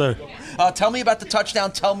it? Yes, sir. Tell me about the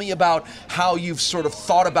touchdown. Tell me about how you've sort of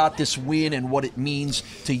thought about this win and what it means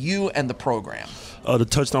to you and the program. The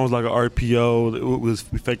touchdown was like an RPO. We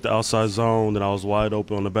faked the outside zone, and I was wide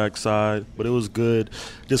open on the backside. But it was good.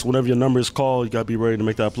 Just whenever your number is called, you got to be ready to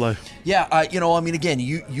make that play. Yeah, again,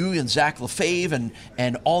 you and Zach LaFave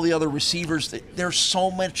and all the other receivers, there's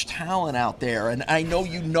so much talent out there. And I know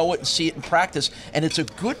you know it and see it in practice, and it's a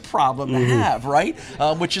good problem to have, right?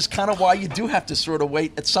 Which is kind of why you do have to sort of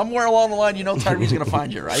wait. At somewhere along the line, you know Tyree's going to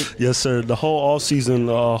find you, right? Yes, sir. The whole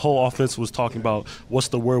offseason, whole offense was talking about what's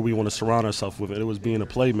the word we want to surround ourselves with. It was being a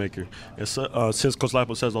playmaker. And since Coach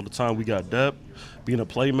Leipold says all the time, we got depth. Being a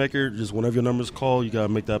playmaker, just whenever your number's called, you got to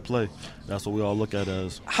make that play. That's what we all look at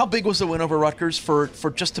as. How big was the win over Rutgers for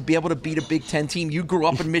just to be able to beat a Big Ten team? You grew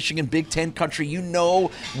up in Michigan, Big Ten country. You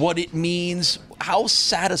know what it means. How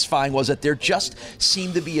satisfying was it? There just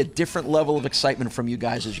seemed to be a different level of excitement from you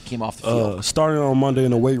guys as you came off the field. Starting on Monday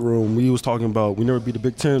in the weight room, we was talking about we never beat a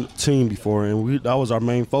Big Ten team before, and that was our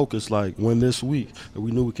main focus, like win this week. And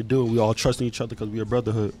we knew we could do it. We all trusting each other because we are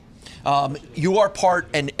brotherhood. You are part,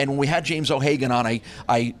 and when we had James O'Hagan on,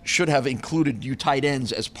 I should have included you tight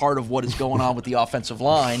ends as part of what is going on with the offensive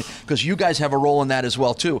line, because you guys have a role in that as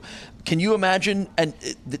well, too. Can you imagine, and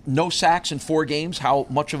no sacks in 4 games, how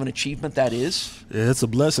much of an achievement that is? Yeah, it's a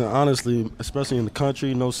blessing, honestly, especially in the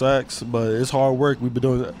country, no sacks, but it's hard work. We've been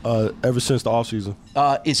doing it ever since the offseason.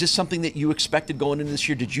 Is this something that you expected going into this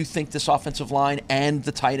year? Did you think this offensive line and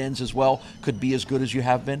the tight ends as well could be as good as you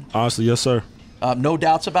have been? Honestly, yes, sir. No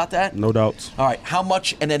doubts about that? No doubts. All right. How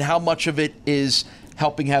much of it is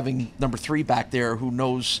helping having number 3 back there who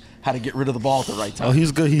knows how to get rid of the ball at the right time? Oh,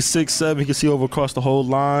 he's good. He's 6'7". He can see over across the whole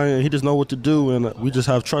line. He just knows what to do, and we just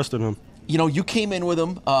have trust in him. you came in with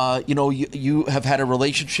him. You have had a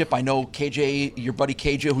relationship. I know KJ, your buddy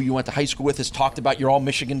KJ, who you went to high school with, has talked about you're all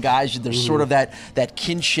Michigan guys. There's sort of that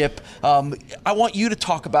kinship. I want you to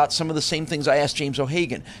talk about some of the same things I asked James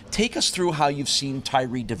O'Hagan. Take us through how you've seen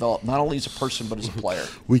Tyree develop, not only as a person but as a player.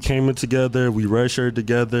 We came in together. We redshirted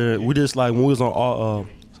together. We just when we was on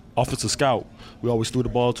offensive scout, we always threw the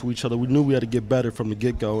ball to each other. We knew we had to get better from the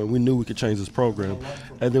get-go, and we knew we could change this program.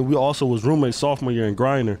 And then we also was roommates sophomore year in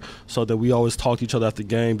Griner, so that we always talked to each other after the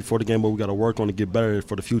game, before the game, but we got to work on to get better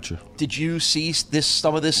for the future. Did you see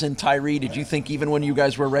some of this in Tyree? Did you think even when you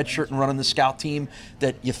guys were redshirt and running the scout team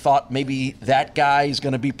that you thought maybe that guy is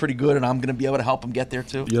going to be pretty good and I'm going to be able to help him get there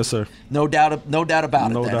too? Yes, sir. No doubt about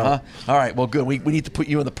it then, doubt. huh? All right, well, good. We need to put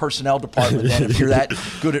you in the personnel department then if you're that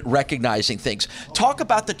good at recognizing things. Talk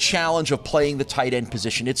about the challenge of playing the tight end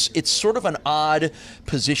position. It's sort of an odd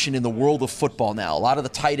position in the world of football now. A lot of the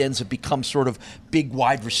tight ends have become sort of big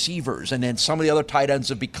wide receivers, and then some of the other tight ends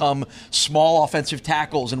have become small offensive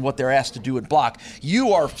tackles and what they're asked to do and block.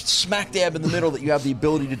 You are smack dab in the middle, that you have the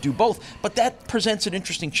ability to do both, but that presents an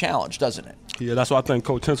interesting challenge, doesn't it? Yeah, that's why I thank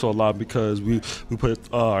Coach Tinsel a lot, because we put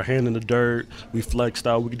our hand in the dirt, we flexed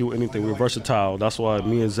out, we can do anything. We're versatile. That's why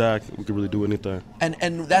me and Zach, we can really do anything.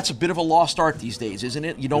 And that's a bit of a lost art these days, isn't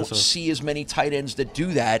it? You don't see as many tight ends that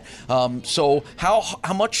do that. So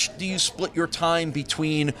how much do you split your time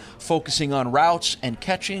between focusing on routes and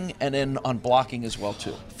catching and then on blocking as well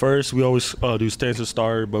too? First, we always do stance and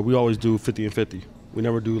start, but we always do 50 and 50. We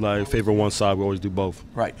never do favor one side. We always do both.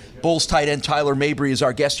 Right. Bulls tight end Tyler Mabry is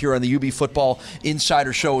our guest here on the UB Football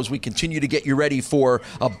Insider Show as we continue to get you ready for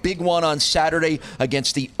a big one on Saturday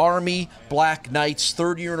against the Army Black Knights.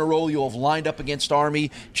 Third year in a row you'll have lined up against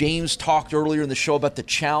Army. James talked earlier in the show about the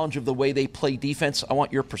challenge of the way they play defense. I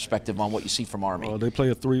want your perspective on what you see from Army. They play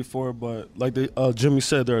a 3-4, but like Jimmy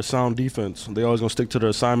said, they're a sound defense. They always going to stick to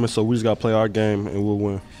their assignments, so we just got to play our game and we'll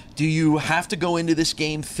win. Do you have to go into this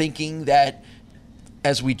game thinking that,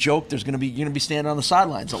 as we joke, you're going to be standing on the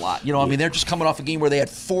sidelines a lot? I mean, they're just coming off a game where they had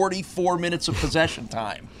 44 minutes of possession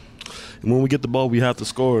time. And when we get the ball, we have to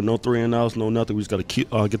score. No 3-and-outs, no nothing. We just got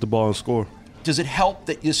to get the ball and score. Does it help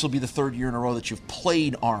that this will be the third year in a row that you've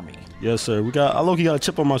played Army? Yes, sir. I low-key got a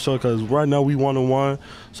chip on my shoulder because right now we 1-1.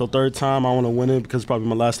 So third time I want to win it because it's probably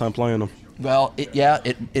my last time playing them. Well,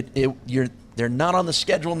 they're not on the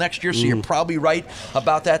schedule next year, so you're probably right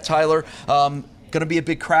about that, Tyler. Going to be a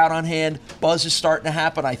big crowd on hand. Buzz is starting to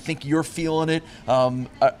happen. I think you're feeling it.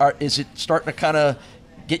 Is it starting to kind of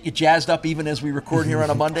get you jazzed up even as we record here on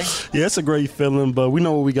a Monday? Yeah, it's a great feeling, but we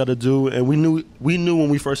know what we got to do, and we knew when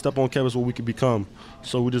we first stepped on campus what we could become.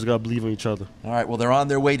 So we just got to believe in each other. All right, well, they're on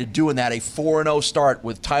their way to doing that. A 4-0 start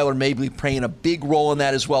with Tyler Mabry playing a big role in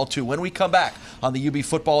that as well, too. When we come back on the UB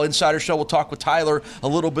Football Insider Show, we'll talk with Tyler a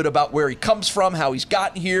little bit about where he comes from, how he's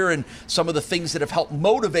gotten here, and some of the things that have helped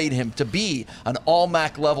motivate him to be an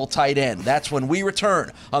all-MAC level tight end. That's when we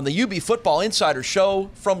return on the UB Football Insider Show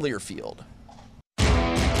from Learfield.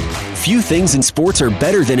 Few things in sports are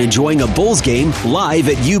better than enjoying a Bulls game live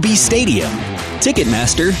at UB Stadium.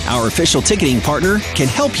 Ticketmaster, our official ticketing partner, can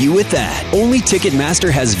help you with that. Only Ticketmaster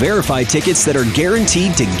has verified tickets that are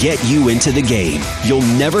guaranteed to get you into the game. You'll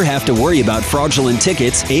never have to worry about fraudulent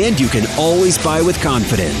tickets, and you can always buy with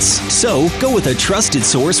confidence. So, go with a trusted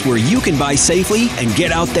source where you can buy safely and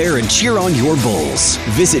get out there and cheer on your Bulls.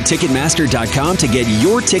 Visit Ticketmaster.com to get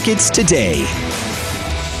your tickets today.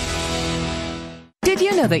 Did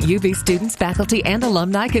you know that UB students, faculty, and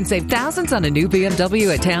alumni can save thousands on a new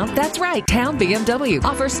BMW at Town? That's right, Town BMW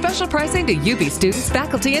offers special pricing to UB students,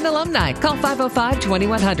 faculty, and alumni. Call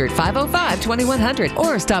 505-2100, 505-2100,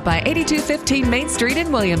 or stop by 8215 Main Street in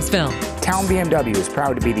Williamsville. Town BMW is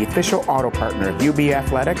proud to be the official auto partner of UB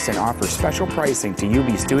Athletics and offers special pricing to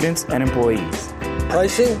UB students and employees.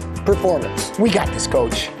 Pricing, performance. We got this,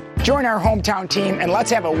 Coach. Join our hometown team and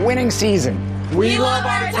let's have a winning season. We love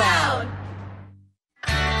our town.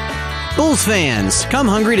 Bulls fans, come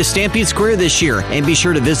hungry to Stampede Square this year and be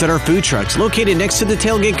sure to visit our food trucks located next to the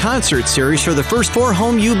Tailgate Concert Series for the first 4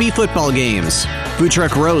 home UB football games. Food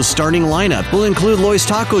Truck Row's starting lineup will include Loy's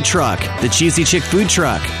Taco Truck, the Cheesy Chick Food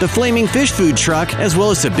Truck, the Flaming Fish Food Truck, as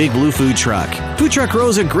well as the Big Blue Food Truck. Food Truck Row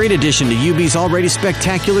is a great addition to UB's already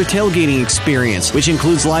spectacular tailgating experience, which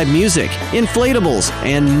includes live music, inflatables,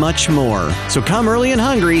 and much more. So come early and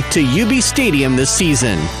hungry to UB Stadium this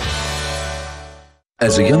season.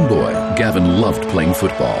 As a young boy, Gavin loved playing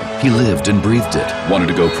football. He lived and breathed it, wanted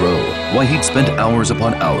to go pro. Why, he'd spend hours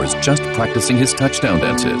upon hours just practicing his touchdown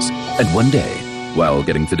dances. And one day, while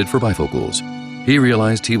getting fitted for bifocals, he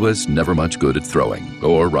realized he was never much good at throwing,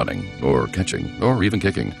 or running, or catching, or even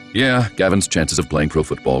kicking. Yeah, Gavin's chances of playing pro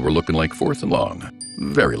football were looking like 4th and long.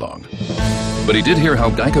 very long. But he did hear how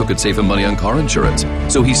Geico could save him money on car insurance,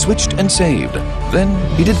 so he switched and saved.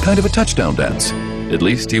 Then he did kind of a touchdown dance. At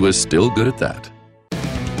least he was still good at that.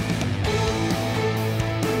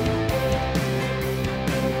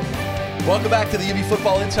 Welcome back to the UB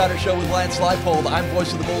Football Insider Show with Lance Leipold. I'm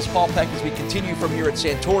voice of the Bulls, Paul Peck, as we continue from here at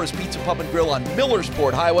Santora's Pizza Pub and Grill on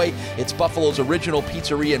Millersport Highway. It's Buffalo's original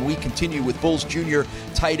pizzeria, and we continue with Bulls Junior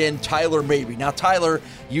tight end Tyler Mabry. Now, Tyler,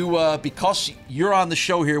 you because you're on the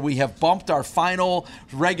show here, we have bumped our final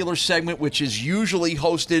regular segment, which is usually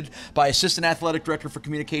hosted by Assistant Athletic Director for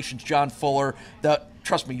Communications, John Fuller.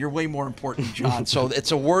 Trust me, you're way more important than John, so it's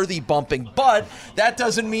a worthy bumping. But that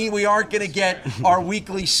doesn't mean we aren't going to get our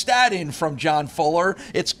weekly stat in from John Fuller.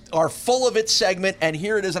 It's our Full of It segment, and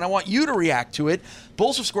here it is, and I want you to react to it.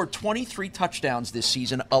 Bulls have scored 23 touchdowns this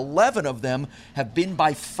season. 11 of them have been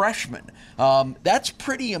by freshmen. That's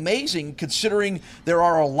pretty amazing, considering there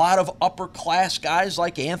are a lot of upper-class guys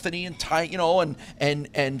like Anthony and Ty,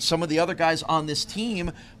 and some of the other guys on this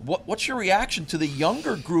team. What's your reaction to the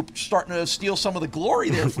younger group starting to steal some of the glory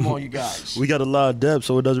there from all you guys? We got a lot of depth,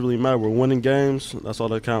 so it doesn't really matter. We're winning games. That's all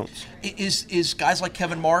that counts. Is guys like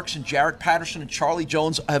Kevin Marks and Jarrett Patterson and Charlie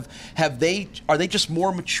Jones, are they just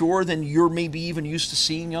more mature than you're maybe even used to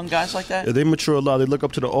seeing young guys like that? Yeah, they mature a lot. They look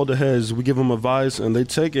up to the older heads. We give them advice, and they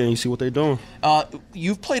take it, and you see what they're doing.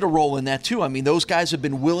 You've played a role in that, too. I mean, those guys have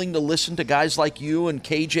been willing to listen to guys like you and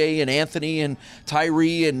KJ and Anthony and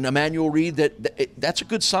Tyree and Emmanuel Reed. That's a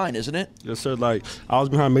good sign, isn't it? Yes, sir. Like, I was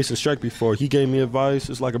behind Mason Streck before. He gave me advice.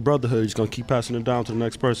 It's like a brotherhood. He's going to keep passing it down to the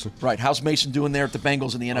next person. Right. How's Mason doing there at the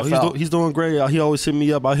Bengals in the NFL? He's doing great. He always hit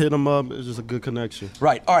me up. I hit him up. It's just a good connection.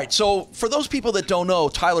 Right. All right. So for those people that don't know,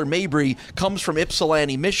 Tyler Mabry comes from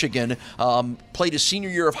Ypsilanti, Michigan, played his senior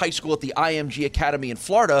year of high school at the IMG Academy in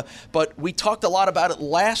Florida, but we talked a lot about it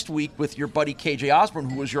last week with your buddy KJ Osborne,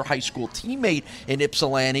 who was your high school teammate in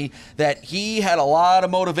Ypsilanti, that he had a lot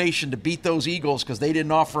of motivation to beat those Eagles because they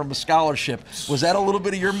didn't offer him a scholarship. Was that a little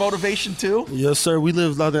bit of your motivation too? Yes, sir. We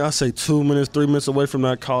lived, I say, 2 minutes, 3 minutes away from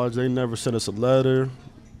that college. They never sent us a letter.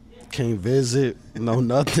 Can't visit,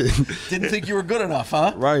 nothing. Didn't think you were good enough,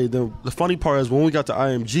 huh? Right. The funny part is when we got to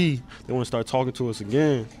IMG, they want to start talking to us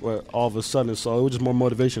again, all of a sudden. So it was just more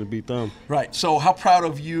motivation to beat them. Right. So how proud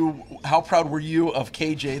were you of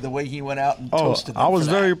KJ, the way he went out and toasted them? I was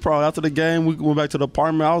very proud. After the game, we went back to the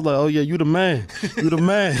apartment. I was like, oh, yeah, you the man. You the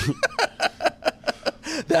man.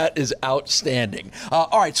 That is outstanding.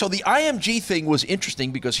 All right, so the IMG thing was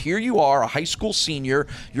interesting because here you are, a high school senior.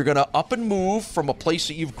 You're going to up and move from a place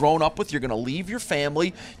that you've grown up with. You're going to leave your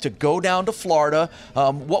family to go down to Florida.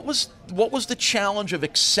 What was the challenge of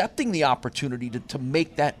accepting the opportunity to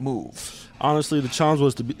make that move? Honestly, the challenge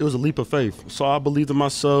was it was a leap of faith. So I believed in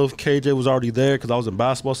myself. KJ was already there because I was in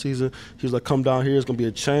basketball season. He was like, come down here. It's going to be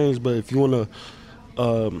a change. But if you want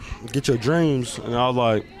to get your dreams, and I was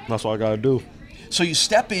like, that's what I got to do. So you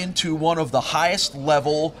step into one of the highest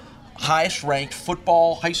ranked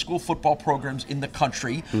high school football programs in the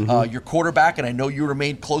country. Mm-hmm. Your quarterback, and I know you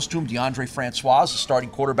remained close to him, DeAndre Francois, the starting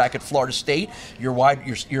quarterback at Florida State. You're one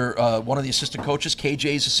of the assistant coaches.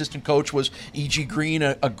 KJ's assistant coach was E.G. Green,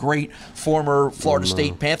 a great former Florida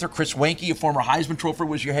State Panther. Chris Wenke, a former Heisman Trophy,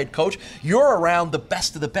 was your head coach. You're around the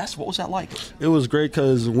best of the best. What was that like? It was great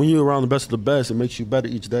because when you're around the best of the best, it makes you better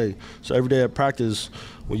each day. So every day at practice,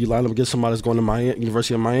 when you line up against somebody that's going to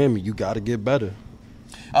University of Miami, you got to get better.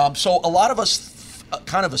 So a lot of us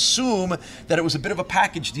kind of assume that it was a bit of a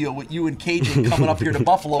package deal with you and KJ coming up here to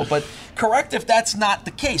Buffalo, but correct if that's not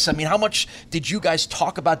the case. I mean, how much did you guys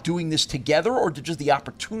talk about doing this together, or did just the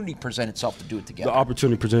opportunity present itself to do it together? The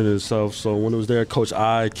opportunity presented itself. So when it was there, Coach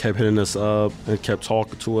I kept hitting us up and kept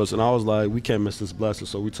talking to us, and I was like, we can't miss this blessing,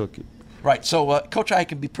 so we took it. Right, so Coach I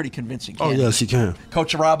can be pretty convincing. Oh, yes, he can.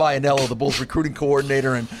 Coach Rabbi Anello, the Bulls recruiting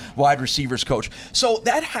coordinator and wide receivers coach. So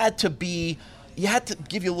that had to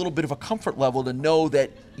give you a little bit of a comfort level to know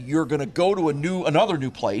that you're going to go to another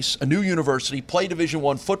new place, a new university, play Division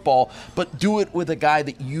I football, but do it with a guy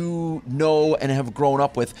that you know and have grown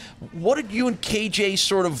up with. What did you and KJ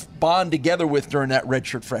sort of bond together with during that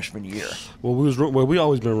redshirt freshman year? Well, we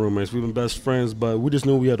always been roommates. We've been best friends, but we just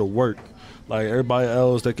knew we had to work. Like everybody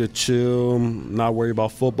else, they could chill, not worry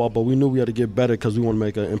about football, but we knew we had to get better because we want to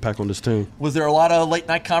make an impact on this team. Was there a lot of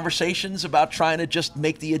late-night conversations about trying to just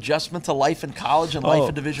make the adjustment to life in college and life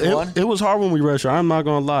in Division I? It was hard when we redshirted. I'm not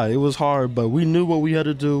going to lie. It was hard, but we knew what we had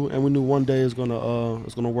to do, and we knew one day it's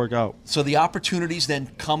gonna work out. So the opportunities then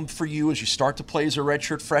come for you as you start to play as a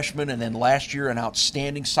redshirt freshman, and then last year an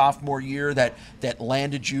outstanding sophomore year that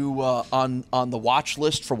landed you on the watch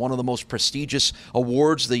list for one of the most prestigious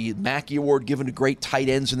awards, the Mackey award given to great tight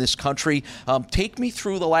ends in this country. Take me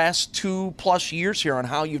through the last 2+ years here on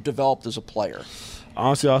how you've developed as a player.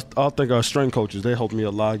 Honestly, I think our strength coaches, they helped me a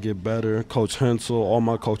lot get better. Coach Hensel, all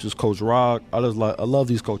my coaches, Coach Rock. I love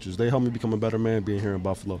these coaches. They helped me become a better man being here in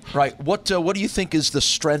Buffalo. Right. What do you think is the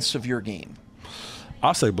strengths of your game?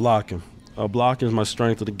 I say blocking. Blocking is my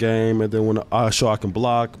strength of the game, and then when I show I can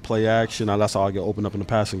block, play action, that's how I get opened up in the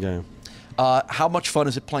passing game. How much fun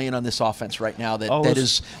is it playing on this offense right now?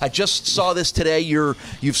 I just saw this today.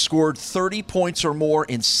 You've scored 30 points or more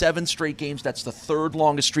in 7 straight games. That's the 3rd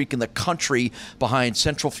longest streak in the country behind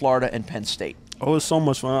Central Florida and Penn State. Oh, it's so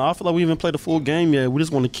much fun. I feel like we haven't played a full game yet. We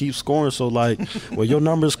just want to keep scoring. So, when your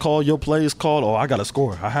number is called, your play is called, I got to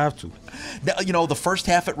score. I have to. Now, the first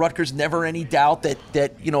half at Rutgers, never any doubt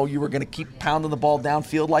that you were going to keep pounding the ball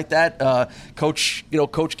downfield like that. Coach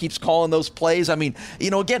keeps calling those plays. I mean,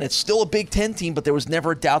 again, it's still a Big Ten team, but there was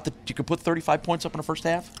never a doubt that you could put 35 points up in the first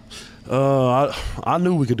half? I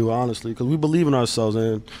knew we could do it, honestly, because we believe in ourselves.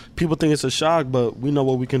 And people think it's a shock, but we know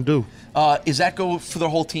what we can do. Is that go for the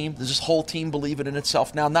whole team? Does this whole team believe it in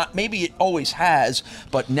itself now? Not maybe it always has,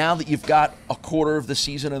 but now that you've got a quarter of the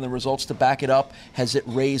season and the results to back it up, has it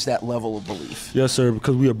raised that level of belief? Yes, sir,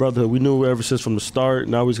 because we are brotherhood. We knew ever since from the start.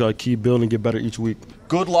 Now we just got to keep building and get better each week.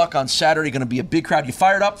 Good luck on Saturday. Going to be a big crowd. You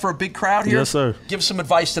fired up for a big crowd here? Yes, sir. Give some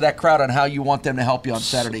advice to that crowd on how you want them to help you on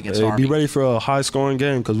Saturday against Army. Be ready for a high-scoring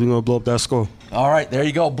game because we're going to blow up that score. All right, there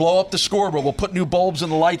you go. Blow up the scoreboard. We'll put new bulbs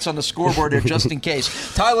and the lights on the scoreboard there just in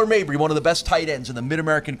case. Tyler Mabry, one of the best tight ends in the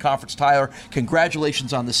Mid-American Conference. Tyler,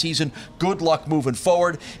 congratulations on the season. Good luck moving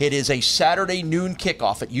forward. It is a Saturday noon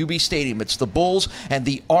kickoff at UB Stadium. It's the Bulls and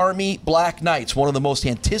the Army Black Knights, one of the most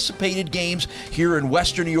anticipated games here in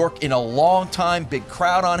Western New York in a long time. Big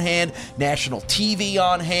crowd on hand, national TV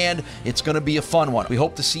on hand. It's going to be a fun one. We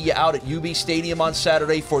hope to see you out at UB Stadium on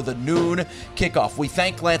Saturday for the noon kickoff. We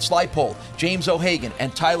thank Lance Leipold, James O'Hagan,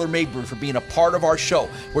 and Tyler Mabry for being a part of our show.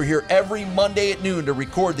 We're here every Monday at noon to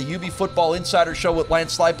record the UB Football Insider Show with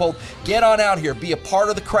Lance Leipold. Get on out here. Be a part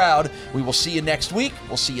of the crowd. We will see you next week.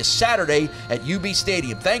 We'll see you Saturday at UB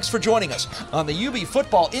Stadium. Thanks for joining us on the UB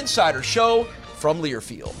Football Insider Show from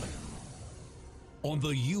Learfield. On the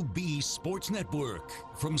UB Sports Network,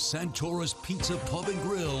 from Santora's Pizza Pub and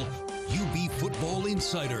Grill, UB Football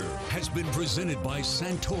Insider has been presented by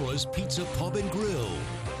Santora's Pizza Pub and Grill.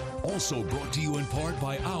 Also brought to you in part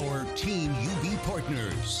by our Team UB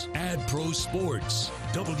partners, AdPro Sports,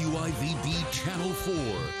 WIVB Channel 4,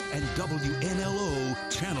 and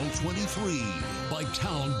WNLO Channel 23, by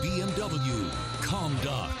Town BMW,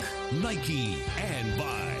 ComDoc, Nike, and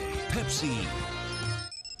by Pepsi.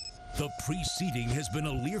 The preceding has been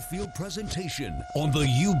a Learfield presentation on the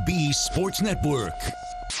UB Sports Network.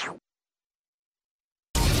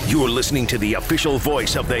 You're listening to the official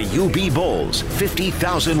voice of the UB Bulls,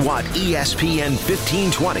 50,000 watt ESPN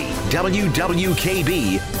 1520,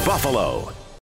 WWKB, Buffalo.